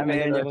niya.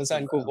 Niya kung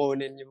saan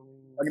kukunin yung...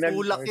 Pag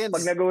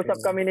nag-uusap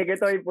kami ni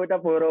Kitoy, puta,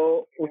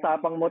 puro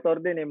usapang motor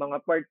din eh,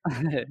 mga parts.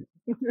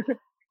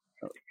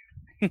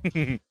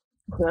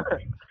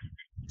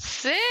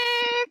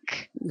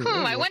 Sick!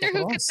 I wonder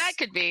who that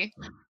could be.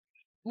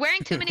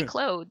 Wearing too many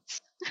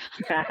clothes.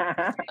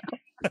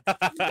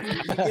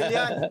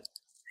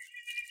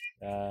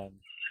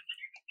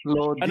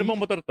 Ano bang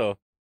motor to?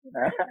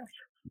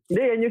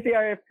 Hindi, yan yung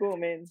CRF ko,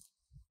 man.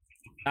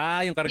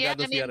 Yung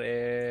kargadong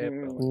CRF.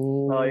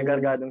 Yung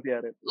kargadong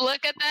CRF.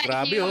 Look at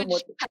that huge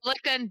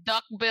Pelican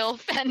duckbill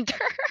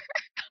fender.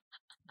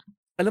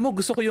 Alam mo,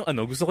 gusto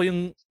ko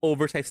yung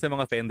oversized na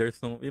mga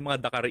fenders, yung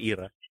mga Dakar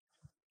era.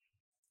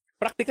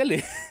 Practical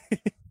eh.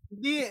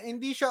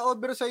 Hindi siya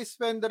oversized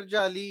fender,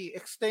 Jolly.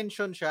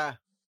 Extension siya.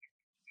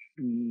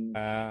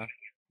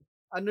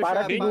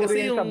 Para siguro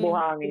siya? Yung sa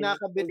buhangin.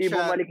 Hindi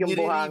bumalik yung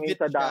buhangin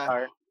sa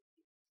Dakar.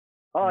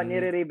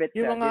 Nire-rivet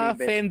siya. Yung mga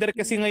fender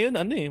kasi ngayon,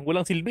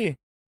 walang silbi eh.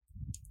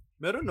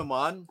 Meron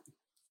naman.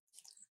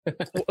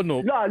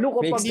 Lalo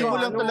kapag hindi mo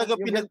lang talaga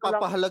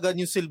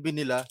pinagpapahalagan yung silbi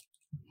nila.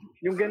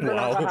 Yung ganito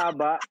lang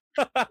kahaba,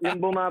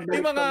 yung bumabalik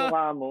sa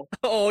mukha mo.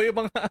 Oo,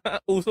 yung mga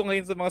uso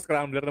ngayon sa mga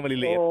scrambler na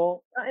maliliit. Oo.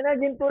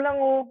 Ginto lang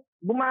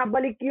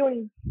bumabalik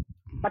yun.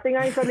 Pati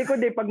nga yung sa likod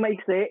pag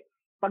maiksi,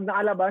 pag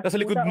nakalabas, sa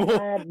likod mo.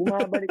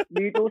 Bumabalik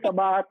dito sa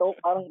batok,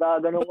 parang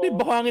gagano ko. Pati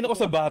bakangin ako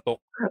sa batok.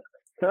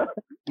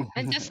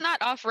 And just not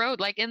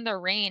off-road, like in the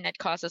rain, it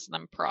causes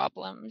them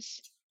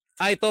problems.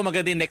 Ito,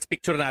 maganda yung next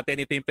picture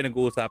natin. Ito yung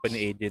pinag-uusapan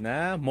ni AJ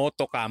na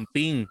moto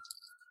camping.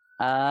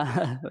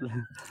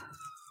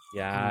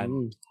 Yan.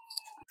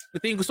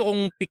 Ito yung gusto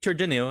kong picture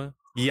dyan eh.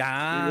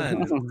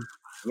 Yan.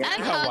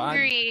 I'm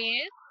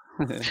hungry.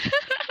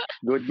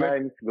 Good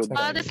times.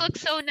 This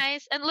looks so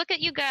nice. And look at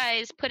you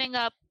guys putting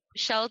up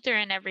shelter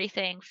and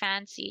everything.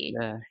 Fancy.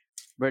 Yeah.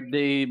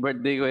 Birthday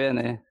ko yan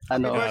eh.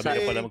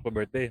 Sabi pala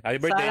magpa-birthday. Happy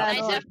birthday.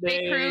 Nice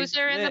FB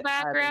Cruiser in the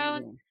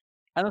background.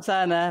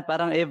 Sana,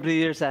 parang every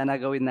year sana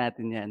gawin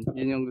natin yan.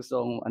 Yun yung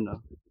gusto kong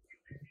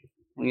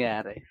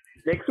mangyari.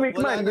 Next week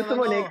man. Gusto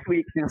mo next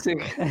week.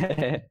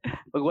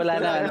 Pag wala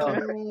na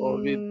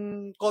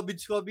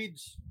COVID.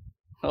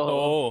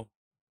 Oo.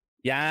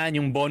 Yan,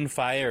 yung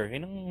bonfire.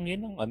 Yan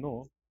ang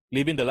ano,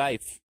 living the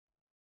life.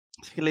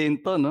 Si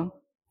Clinton, no?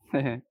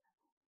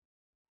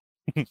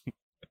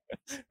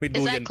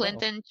 Is that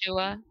Clinton,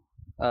 Chua?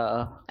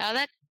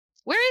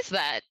 Where is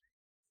that?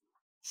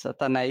 Sa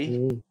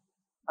Tanay.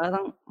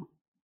 Parang...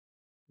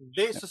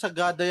 Hindi, sa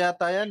Sagada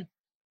yata yan.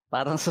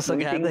 Parang sa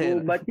Sagada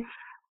yan.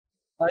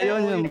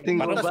 Ayun yung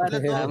Munting Gubat.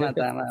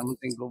 Tama.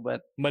 Munting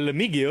Gubat.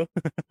 Malamig yun.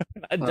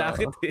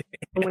 Naka-jacket eh.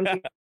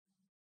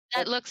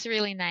 That looks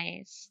really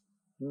nice.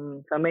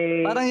 Sa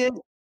may... Parang yan...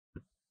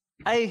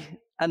 Ay,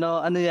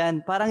 ano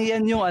yan? Parang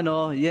yan yung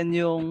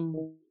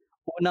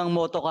unang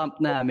motocamp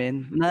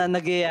namin na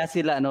nag-iya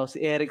sila,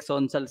 si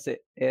Erickson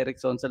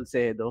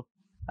Salcedo.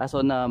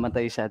 Aso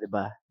namatay siya, di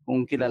ba?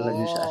 Kung kilala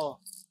niyo siya.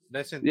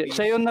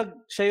 Siya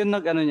yung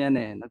niyan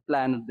eh.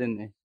 Nagplano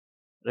din eh.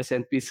 Rest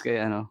in peace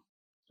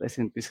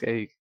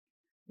kay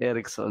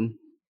Erickson.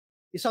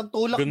 Isang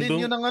tulak din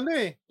yun ng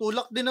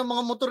tulak din ng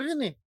mga motor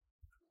yun eh.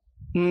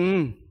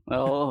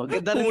 Oo.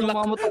 Ganda rin ng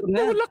mga motor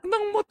niya. Tulak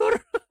ng motor.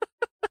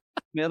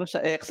 Meron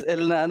siya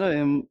XL na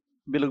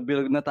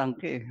bilog-bilog na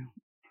tangke.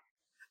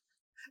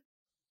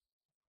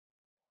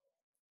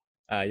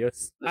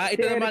 Ayos.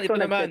 Ito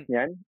naman.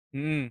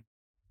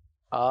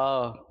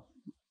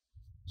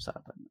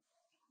 Usapan.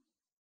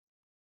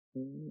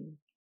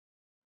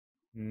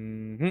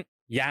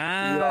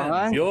 Yan,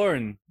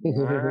 Bjorn.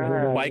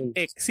 Bike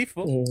exif,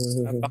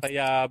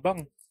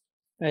 napakayabang.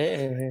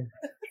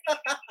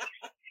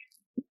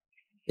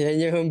 Yan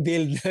yung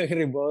build ng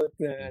Revolt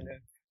na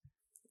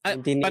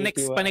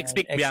pa-next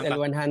pick, Bianca.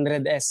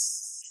 XL100S.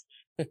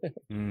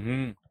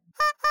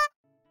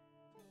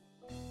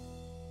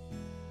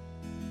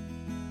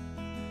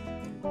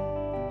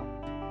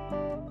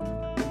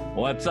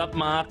 What's up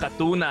mga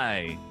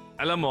katunay?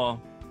 Alam mo,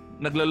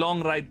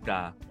 naglo-long ride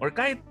ka or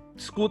kahit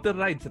scooter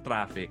ride sa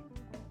traffic,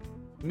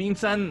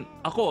 minsan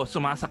ako,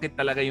 sumasakit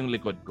talaga yung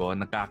likod ko.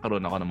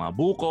 Nagkakaroon ako ng mga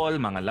bukol,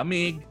 mga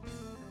lamig.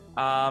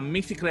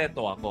 May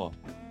sikreto ako.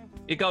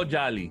 Ikaw,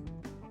 Jolly,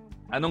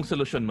 anong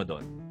solusyon mo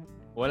doon?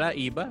 Wala,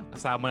 iba.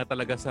 Kasama na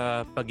talaga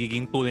sa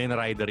pagiging tunay na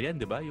rider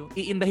yan, di ba? Yung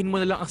iindahin mo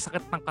na lang ang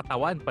sakit ng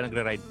katawan pa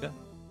nagre-ride ka.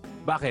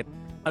 Bakit?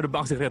 Ano ba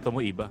ang sikreto mo,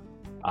 iba?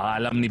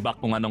 Alam ni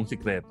Bak kung anong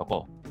sikreto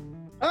ko.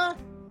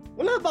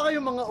 Wala ba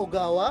kayong mga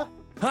Ogawa?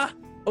 Ha?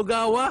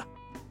 Ogawa?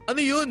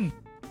 Ano yun?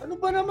 Ano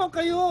ba naman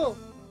kayo?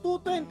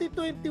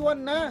 2021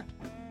 na.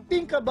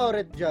 Think about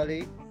it,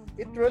 Jolly.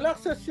 It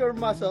relaxes your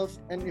muscles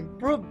and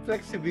improves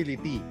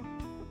flexibility.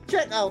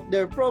 Check out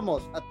their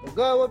promos at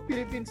Ogawa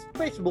Philippines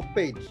Facebook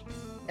page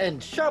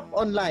and shop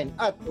online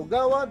at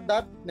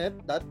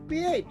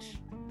ogawa.net.ph.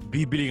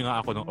 Bibili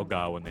nga ako ng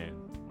Ogawa na yan.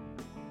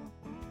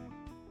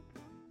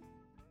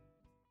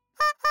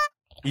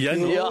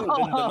 Yan, yan,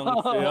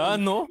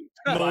 no?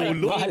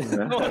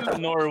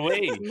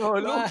 Norway.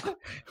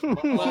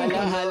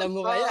 Mahala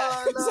mo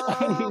kaya.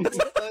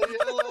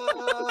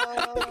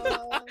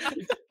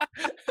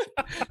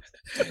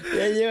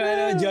 Yan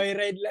yung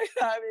joyride lang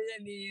namin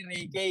yan ni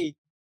Ray K.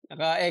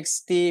 Naka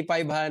XT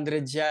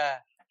 500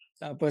 siya.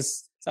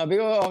 Tapos sabi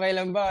ko, okay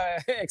lang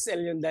ba?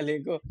 XL yung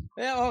dali ko.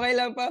 Okay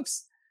lang,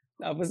 Paps.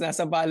 Tapos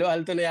nasa Palo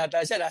Alto na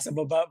yata siya. Nasa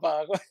baba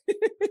pa ako.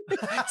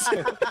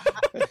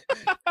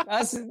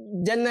 Tapos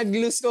dyan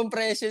nag-loose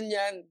compression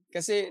yan.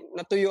 Kasi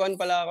natuyuan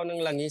pala ako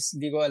ng langis.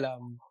 Hindi ko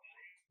alam.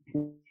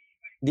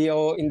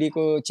 Hindi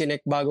ko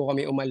chinek bago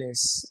kami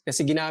umalis.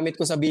 Kasi ginamit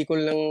ko sa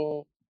Bicol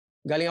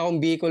galing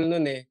akong Bicol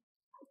nun eh.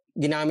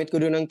 Ginamit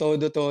ko doon ng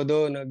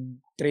todo-todo.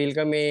 Nag-trail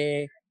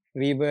kami,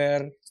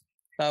 river.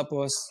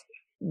 Tapos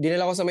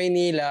dinala ko sa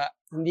Maynila.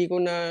 Hindi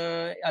ko na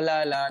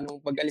alala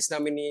nung pag-alis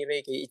namin ni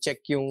Ricky,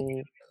 i-check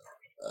yung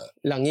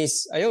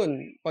langis.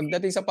 Ayun,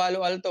 pagdating sa Palo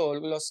Alto,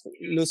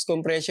 loose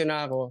compression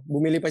na ako.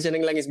 Bumili pa siya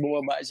ng langis,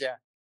 bumaba siya.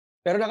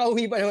 Pero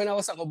nakauwi pa naman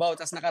ako sa Cubao,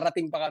 tapos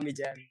nakarating pa kami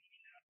dyan.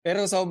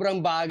 Pero sobrang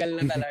bagal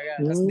na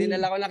talaga. Tapos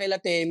dinala ko na kila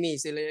Temi,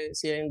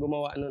 siya yung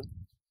gumawa nun.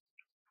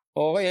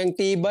 Okay, ang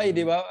tibay,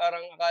 di ba?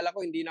 Parang akala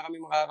ko hindi na kami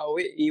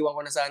makakauwi. Iwan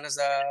ko na sana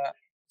sa,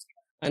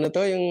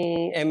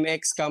 yung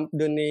MX camp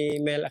doon ni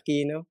Mel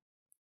Aquino.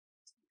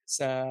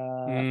 Sa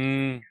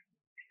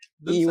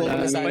iwan ko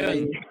na sana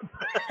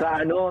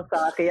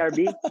sa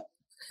KRB.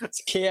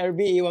 Sa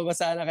KRB iwan ko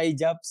sana kay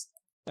Japs.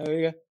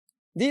 Sabi ko,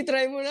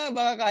 try mo na,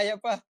 baka kaya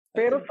pa.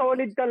 Pero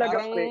solid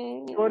talaga,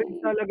 solid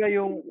talaga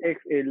yung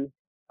XL.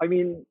 I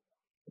mean,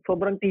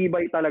 sobrang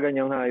tibay talaga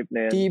niyang hype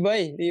na yan.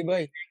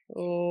 Tibay.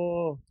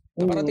 Oo.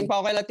 Nakarating pa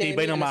ako kay Latini.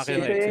 Tibay ng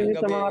makina. Kasi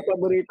sa mga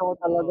paborito ko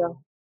talaga.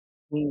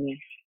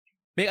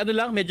 May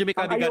medyo may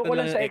kabigatan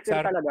lang sa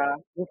XL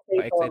talaga.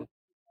 XL.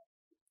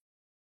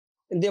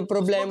 Hindi, ang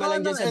problema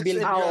lang dyan sa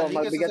build.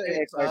 Magbigat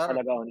yung XR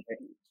talaga.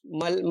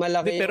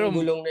 Malaki yung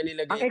gulong na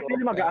nilagay ko. Ang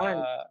XL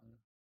magaan.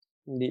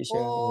 Hindi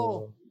siya.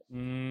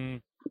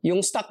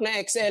 Yung stock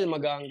na XL,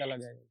 magaan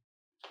talaga.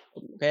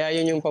 Kaya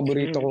yun yung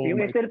paborito kong.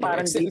 Yung XL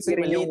parang deeper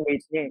rin yung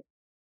weight niya.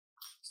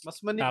 Mas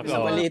manipis.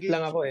 Maliit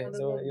lang ako eh.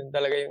 So, yun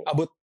talaga yung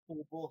abot.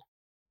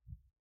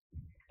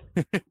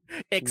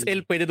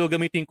 XL, pwede daw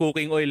gamitin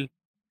cooking oil.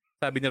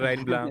 Sabi ni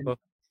Ryan Blanco.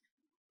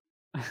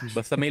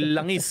 Basta may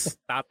langis,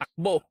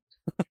 tatakbo.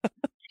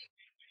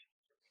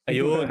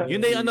 Ayun.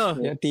 Yun na yung ano.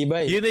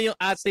 Tibay. Yun na yung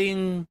ating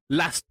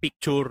last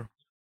picture.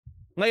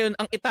 Ngayon,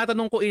 ang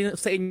itatanong ko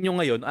sa inyo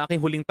ngayon,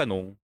 aking huling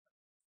tanong,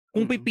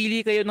 kung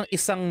pipili kayo ng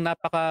isang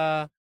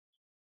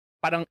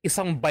parang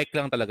isang bike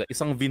lang talaga,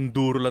 isang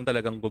Vinduro lang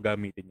talagang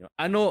gagamitin nyo,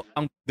 ano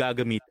ang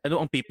ano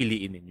ang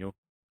pipiliin ninyo?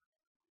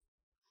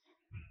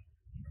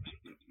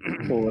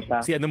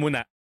 Si ano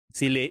muna?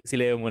 Si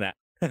Leo muna.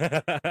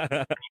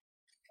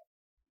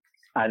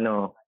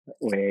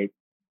 Wait.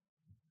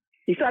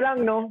 Isa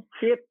lang, no?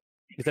 Shit.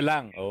 Isa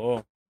lang,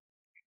 oo.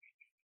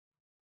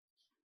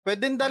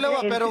 Pwedeng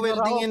dalawa, pero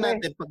weldingin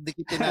natin,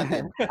 pagdikitin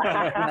natin.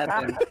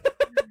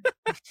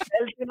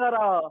 Elsinore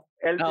ako.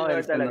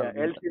 Elsinore talaga.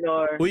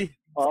 Elsinore. Uy,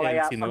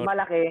 kaya Elsinore. pag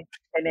malaki,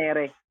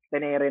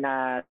 Tenere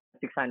na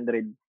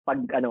 600.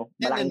 Pag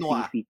malaking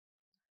CC.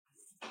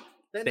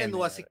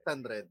 Tenenwa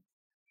 600.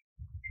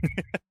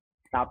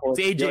 Tapos,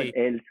 si AJ. yun,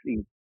 LC.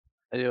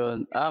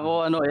 Ayun.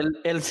 Ako,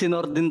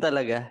 Elsinore din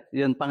talaga.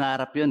 Yun,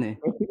 pangarap yun eh.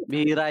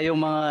 Bihira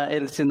yung mga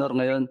Elsinore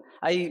ngayon.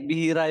 Ay,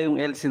 bihira yung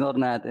Elsinore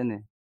natin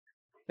eh.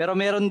 Pero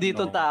meron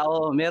dito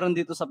meron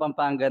dito sa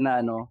Pampanga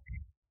na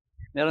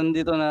meron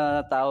dito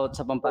na tao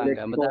sa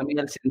Pampanga.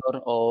 Madaming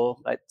Elsinore.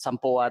 Oo, kahit 10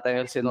 ata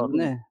yung Elsinore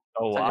na eh.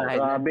 Oh, wow.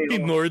 Grabe.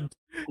 Hinord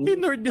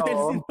yung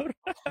Elsinore.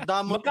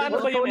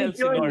 Magkano ba yung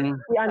Elsinore?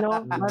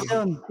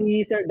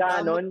 Si Sir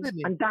Danon.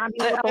 Ang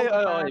dami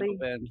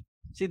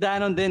Si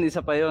Danon din, isa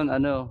pa yun.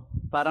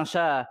 Parang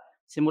siya,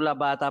 simula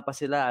bata pa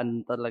sila,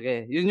 talaga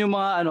eh. Yun yung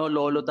mga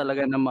lolo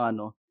talaga ng mga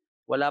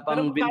wala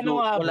pang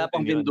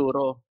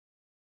Vinduro.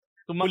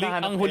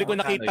 Ang huli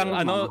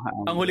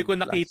ko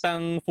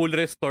nakitang full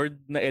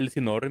restored na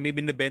Elsinore, may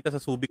binibenta sa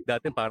Subic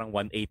dati parang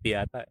 180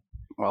 yata.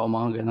 Oo,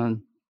 mga ganun.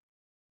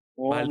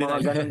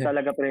 Mga ganun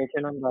talaga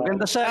presyo nun.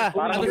 Maganda siya.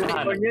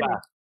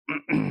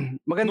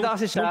 Maganda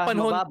kasi siya,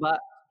 mababa.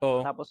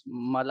 Tapos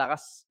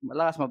malakas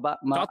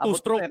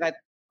two-stroke.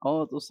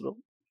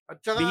 Two-stroke.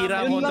 At saka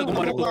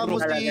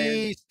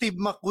si Steve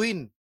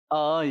McQueen.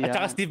 At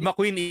saka Steve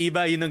McQueen,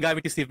 iba yun ang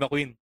gamit ni Steve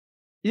McQueen.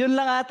 Yun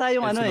lang ata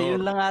yung yun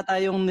lang ata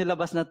yung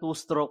nilabas na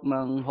two-stroke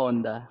ng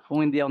Honda.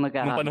 Kung hindi ako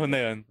nagkakaroon. Nung panahon na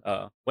yun.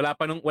 Wala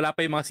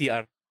pa yung mga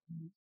CR.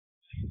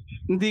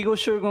 Hindi ko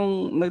sure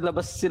kung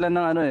naglabas sila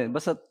ng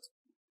basta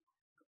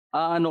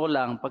ko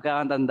lang,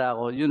 pagkakatanda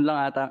ko, yun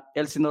lang ata,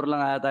 Elsinore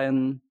lang ata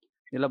yung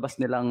nilabas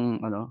nilang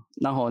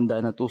ng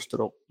Honda na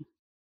two-stroke.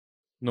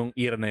 Nung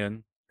era na yun.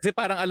 Kasi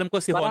parang alam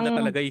ko si Honda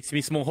talaga, si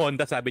mismong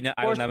Honda sabi niya,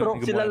 ayaw namin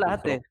gumawa sila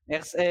lahat eh.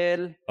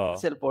 XL,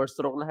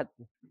 4-stroke lahat.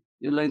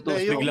 Yun lang yung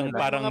two-stroke. Biglang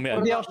parang may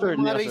hindi ako sure.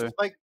 Mga race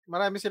bike,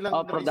 marami silang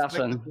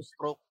production.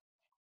 Two-stroke.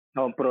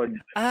 Prod.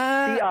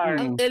 CR.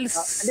 Ang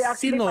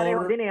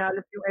Elsinore. Din eh.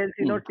 Halos yung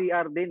Elsinore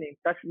CR din eh.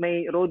 Tapos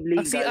may road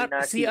legal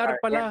na CR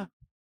pala.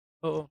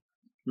 Oo.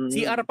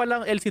 CR pa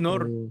lang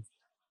Elsinore.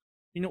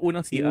 Yun yung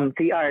unang CR.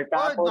 CR.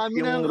 Tapos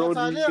yung road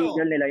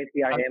legal nila yung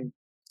CRM.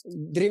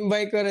 Dream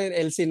bike ko rin,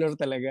 Elsinore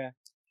talaga.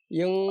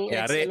 Yung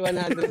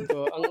XL100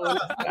 ko, ang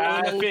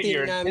unang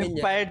team namin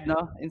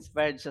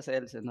Inspired siya sa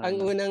Elsinore.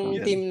 Ang unang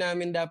team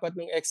namin dapat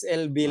ng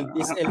XL build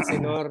is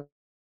Elsinore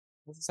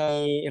sa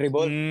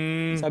Revolt.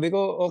 Sabi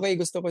ko, okay,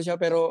 gusto ko siya,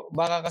 pero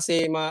baka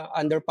kasi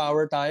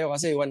ma-underpower tayo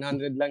kasi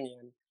 100 lang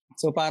yan.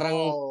 So parang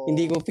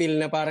hindi ko feel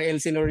na parang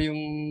Elsinore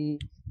yung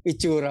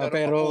itsura,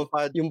 pero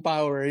yung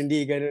power,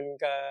 hindi ganun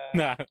ka...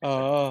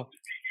 Oo.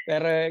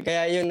 Pero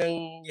kaya yun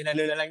ang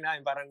na lang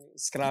namin, parang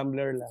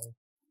scrambler lang.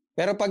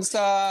 Pero pag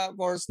sa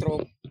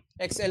 4-stroke,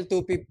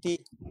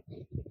 XL250,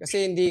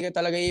 kasi hindi ka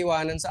talaga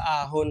iiwanan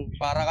sa ahon.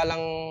 Para ka lang,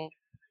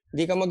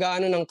 hindi ka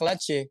mag-aano ng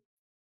clutch eh.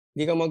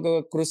 Hindi ka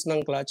mag-cruise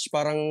ng clutch.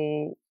 Parang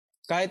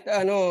kahit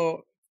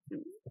aalagaan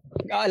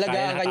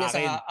ka niya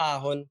sa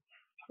ahon.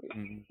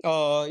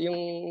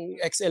 Yung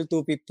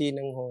XL250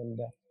 ng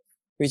Honda.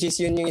 Which is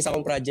yun yung isa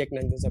kong project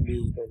nandun sa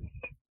vehicle.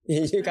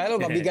 Kaya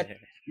mabigat.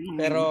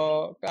 Pero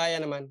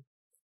kaya naman.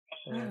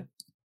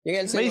 Yung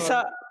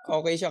Elsinore,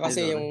 okay siya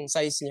kasi yung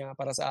size niya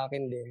para sa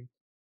akin din.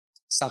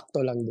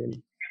 Sakto lang din.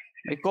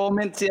 May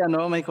comment si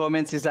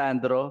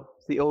Sandro,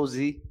 si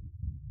OZ.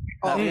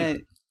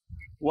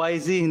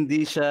 YZ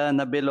hindi siya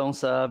nabelong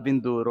sa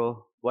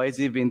Vinduro.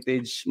 YZ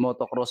vintage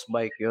motocross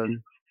bike yun.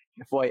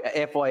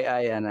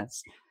 FYI yan.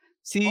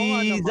 Si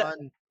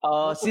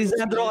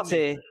Sandro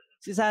kasi,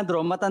 si Sandro,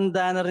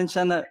 matanda na rin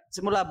siya na,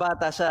 simula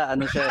bata siya,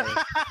 siya eh.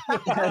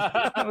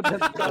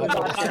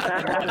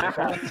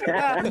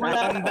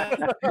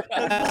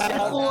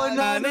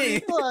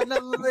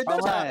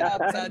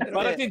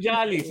 Parang si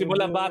Jolly,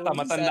 simula bata,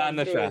 matanda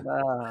na siya.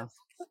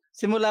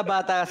 Simula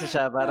bata kasi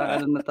siya,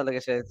 parang na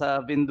talaga siya.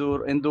 Sa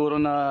Enduro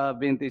na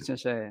vintage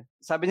na siya eh.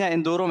 Sabi niya,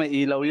 Enduro may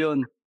ilaw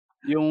yun.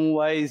 Yung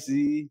YZ,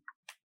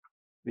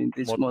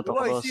 vintage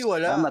motocross.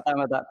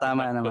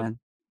 Tama naman.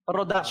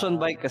 Production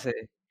bike kasi.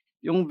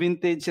 Yung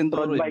vintage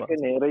Enduro. Road bike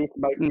yun eh. Race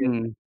bike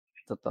yun.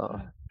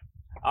 Totoo.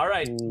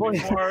 Alright.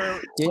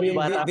 Yun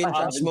yung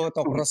vintage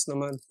motocross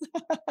naman.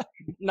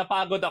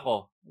 Napagod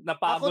ako.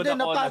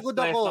 Napagod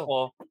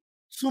ako.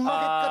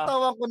 Sumakit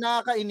katawan ko,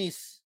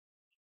 nakakainis.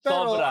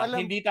 Pero sobra.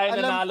 Hindi tayo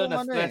nanalo,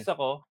 na stress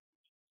ako.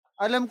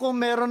 Alam ko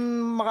meron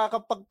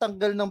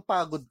makakapagtanggal ng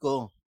pagod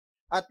ko.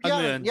 At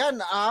yan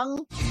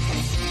ang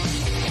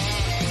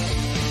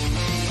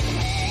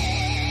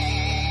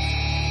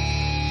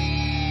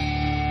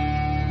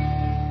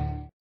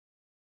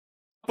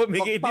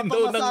pamigay din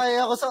daw ng... Magpapamasahe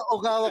ako sa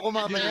Ogawa ko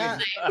mamaya.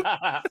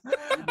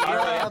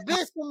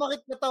 Bis,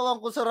 pumakit katawan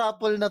ko sa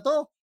raffle na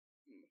to.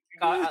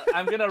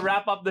 I'm gonna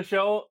wrap up the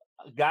show.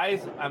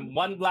 Guys,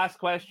 one last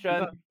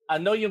question.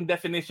 Ano yung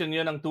definition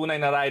yun ng tunay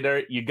na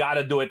rider? You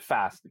gotta do it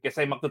fast.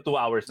 Kasi magto 2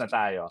 hours na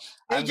tayo.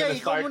 I'm AJ, gonna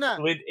start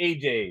with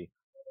AJ.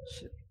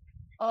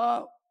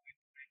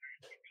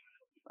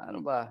 Ano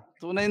ba?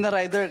 Tunay na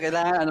rider,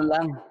 kailangan ano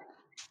lang.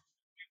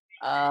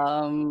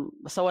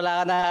 Basta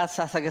wala ka na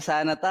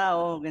sasagasaan na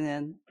tao,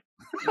 ganyan.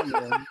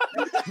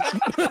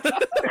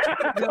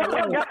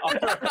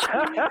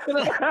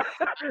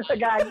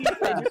 Gagi.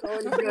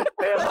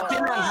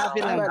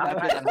 Happy lang.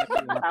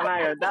 Tama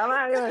yun. Tama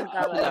yun.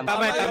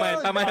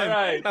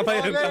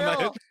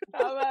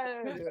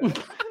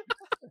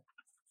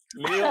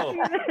 Leo.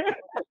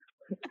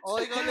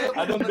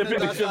 Anong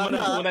definition mo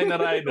ng tunay na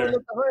rider?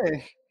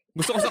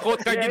 Gusto ko sa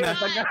quote card yun,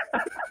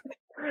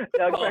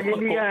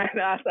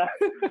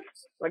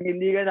 Pag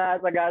hindi ka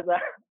nakasagasa.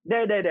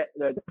 Hindi.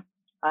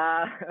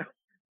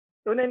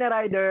 Tunay na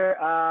rider,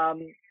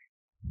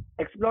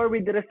 explore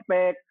with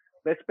respect.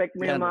 Respect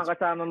mo yung mga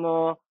kasama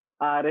mo.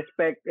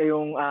 Respect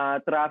yung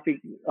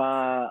traffic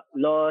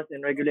laws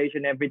and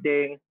regulation,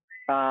 everything.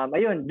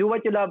 Ayun, do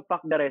what you love, fuck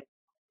the rest.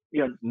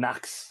 Yun.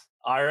 Nax.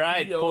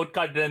 Alright, quote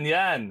card rin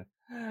yan.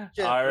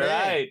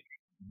 Alright.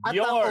 At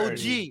ang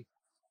OG.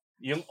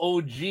 Yung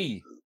OG.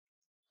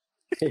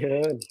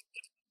 Ayun.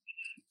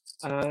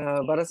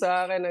 Para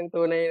sa akin, ang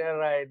tunay na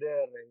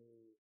rider,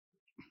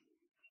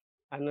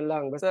 ano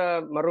lang, basta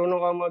marunong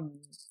ka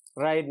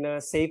mag-ride na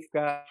safe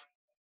ka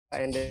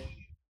and then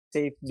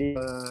safely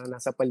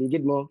nasa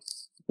paligid mo.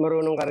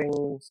 Marunong ka rin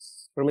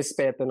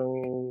rumispeto ng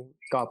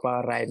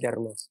kapwa-rider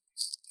mo.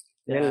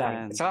 Yan lang.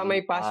 Saka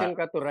may passion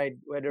ka to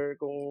ride, whether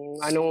kung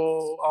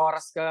anong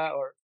oras ka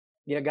or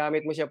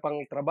ginagamit mo siya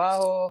pang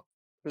trabaho,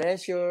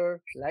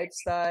 pleasure,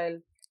 lifestyle,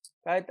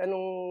 kahit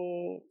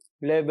anong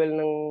level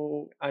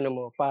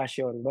ng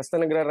passion. Basta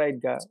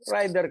nagra-ride ka,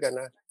 rider ka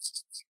na.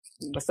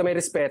 Basta may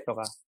respeto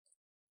ka.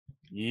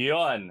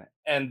 Yon.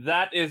 And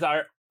that is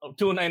our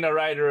tunay na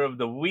rider of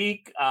the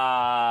week.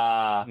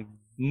 The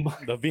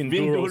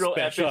Vinduro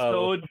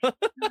episode.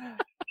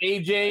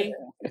 AJ,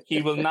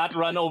 he will not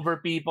run over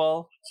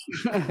people.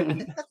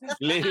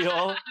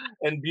 Leo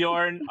and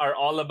Bjorn are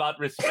all about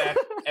respect,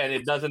 and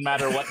it doesn't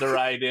matter what the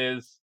ride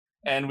is.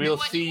 And we'll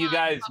see you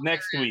guys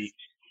next week.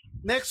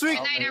 Next week,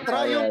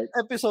 Triumph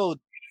episode.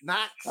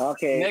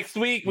 Okay. Next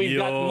week, we've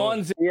got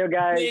Monzi,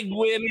 big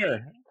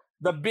winner.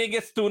 The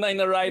biggest tunay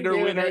na rider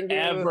winner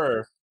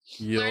ever.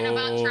 Learn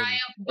about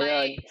Triumph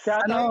Bike.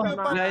 Shout out sa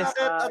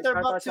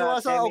mga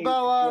Siwasa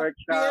Ogawa,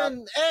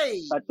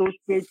 PNA. Tooth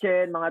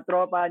Kitchen, mga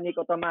tropa, Nick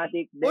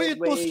Automatic. Uy,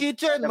 Tooth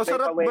Kitchen,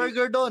 masarap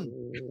burger doon.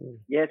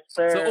 Yes,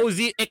 sir. So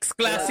OZX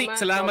Classic,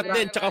 salamat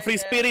din. Tsaka Free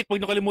Spirit,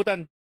 huwag niyo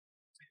kalimutan.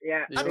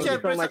 Yeah. At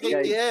syempre sa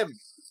KTM.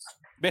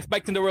 Best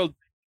bikes in the world.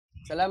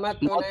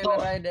 Salamat tunay na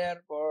rider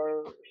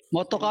for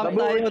Motocamp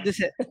tayo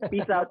December.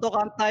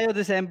 Motocamp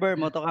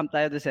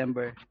tayo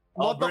December.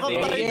 Motocamp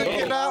tayo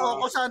kila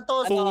Oco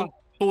Santos.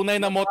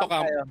 Tunay na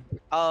motocamp.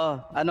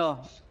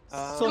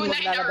 Soon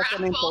maglalabas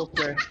kami ng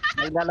poster.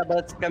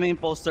 Maglalabas kami ng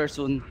poster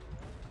soon.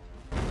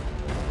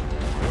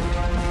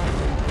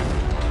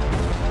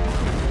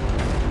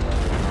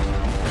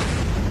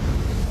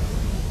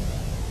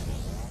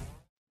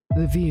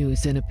 The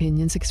views and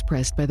opinions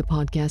expressed by the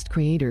podcast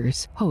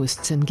creators,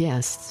 hosts, and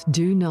guests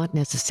do not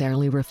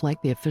necessarily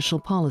reflect the official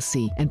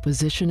policy and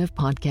position of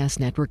Podcast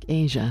Network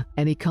Asia.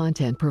 Any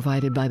content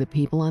provided by the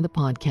people on the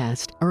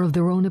podcast are of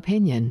their own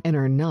opinion and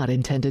are not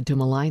intended to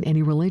malign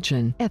any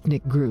religion,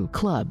 ethnic group,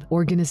 club,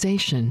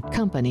 organization,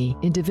 company,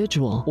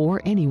 individual,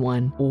 or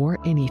anyone or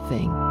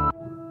anything.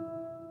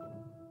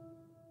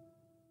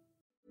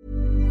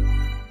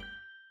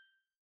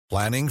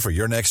 Planning for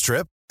your next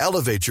trip?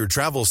 Elevate your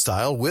travel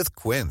style with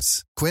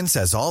Quince. Quince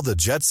has all the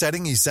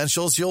jet-setting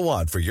essentials you'll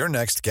want for your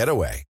next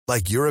getaway,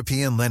 like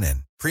European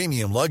linen,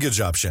 premium luggage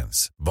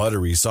options,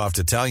 buttery soft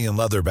Italian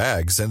leather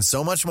bags, and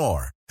so much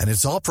more. And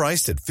it's all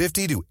priced at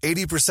 50 to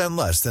 80%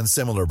 less than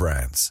similar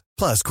brands.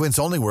 Plus, Quince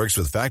only works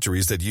with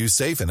factories that use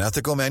safe and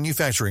ethical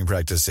manufacturing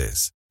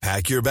practices.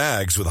 Pack your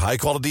bags with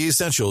high-quality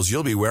essentials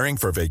you'll be wearing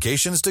for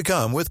vacations to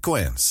come with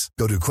Quince.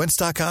 Go to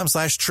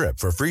quince.com/trip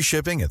for free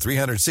shipping and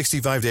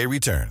 365-day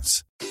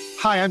returns.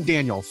 Hi, I'm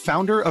Daniel,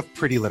 founder of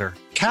Pretty Litter.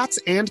 Cats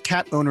and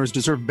cat owners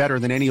deserve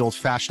better than any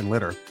old-fashioned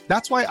litter.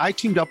 That's why I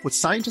teamed up with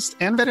scientists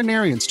and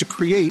veterinarians to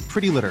create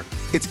Pretty Litter.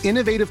 Its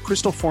innovative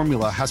crystal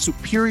formula has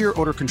superior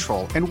odor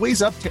control and weighs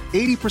up to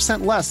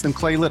 80% less than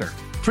clay litter.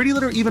 Pretty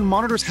Litter even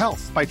monitors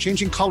health by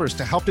changing colors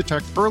to help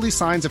detect early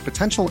signs of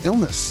potential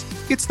illness.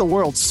 It's the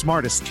world's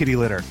smartest kitty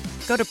litter.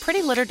 Go to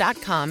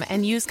prettylitter.com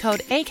and use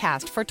code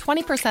ACAST for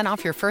 20%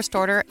 off your first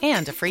order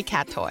and a free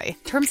cat toy.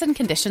 Terms and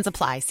conditions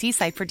apply. See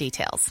site for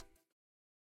details.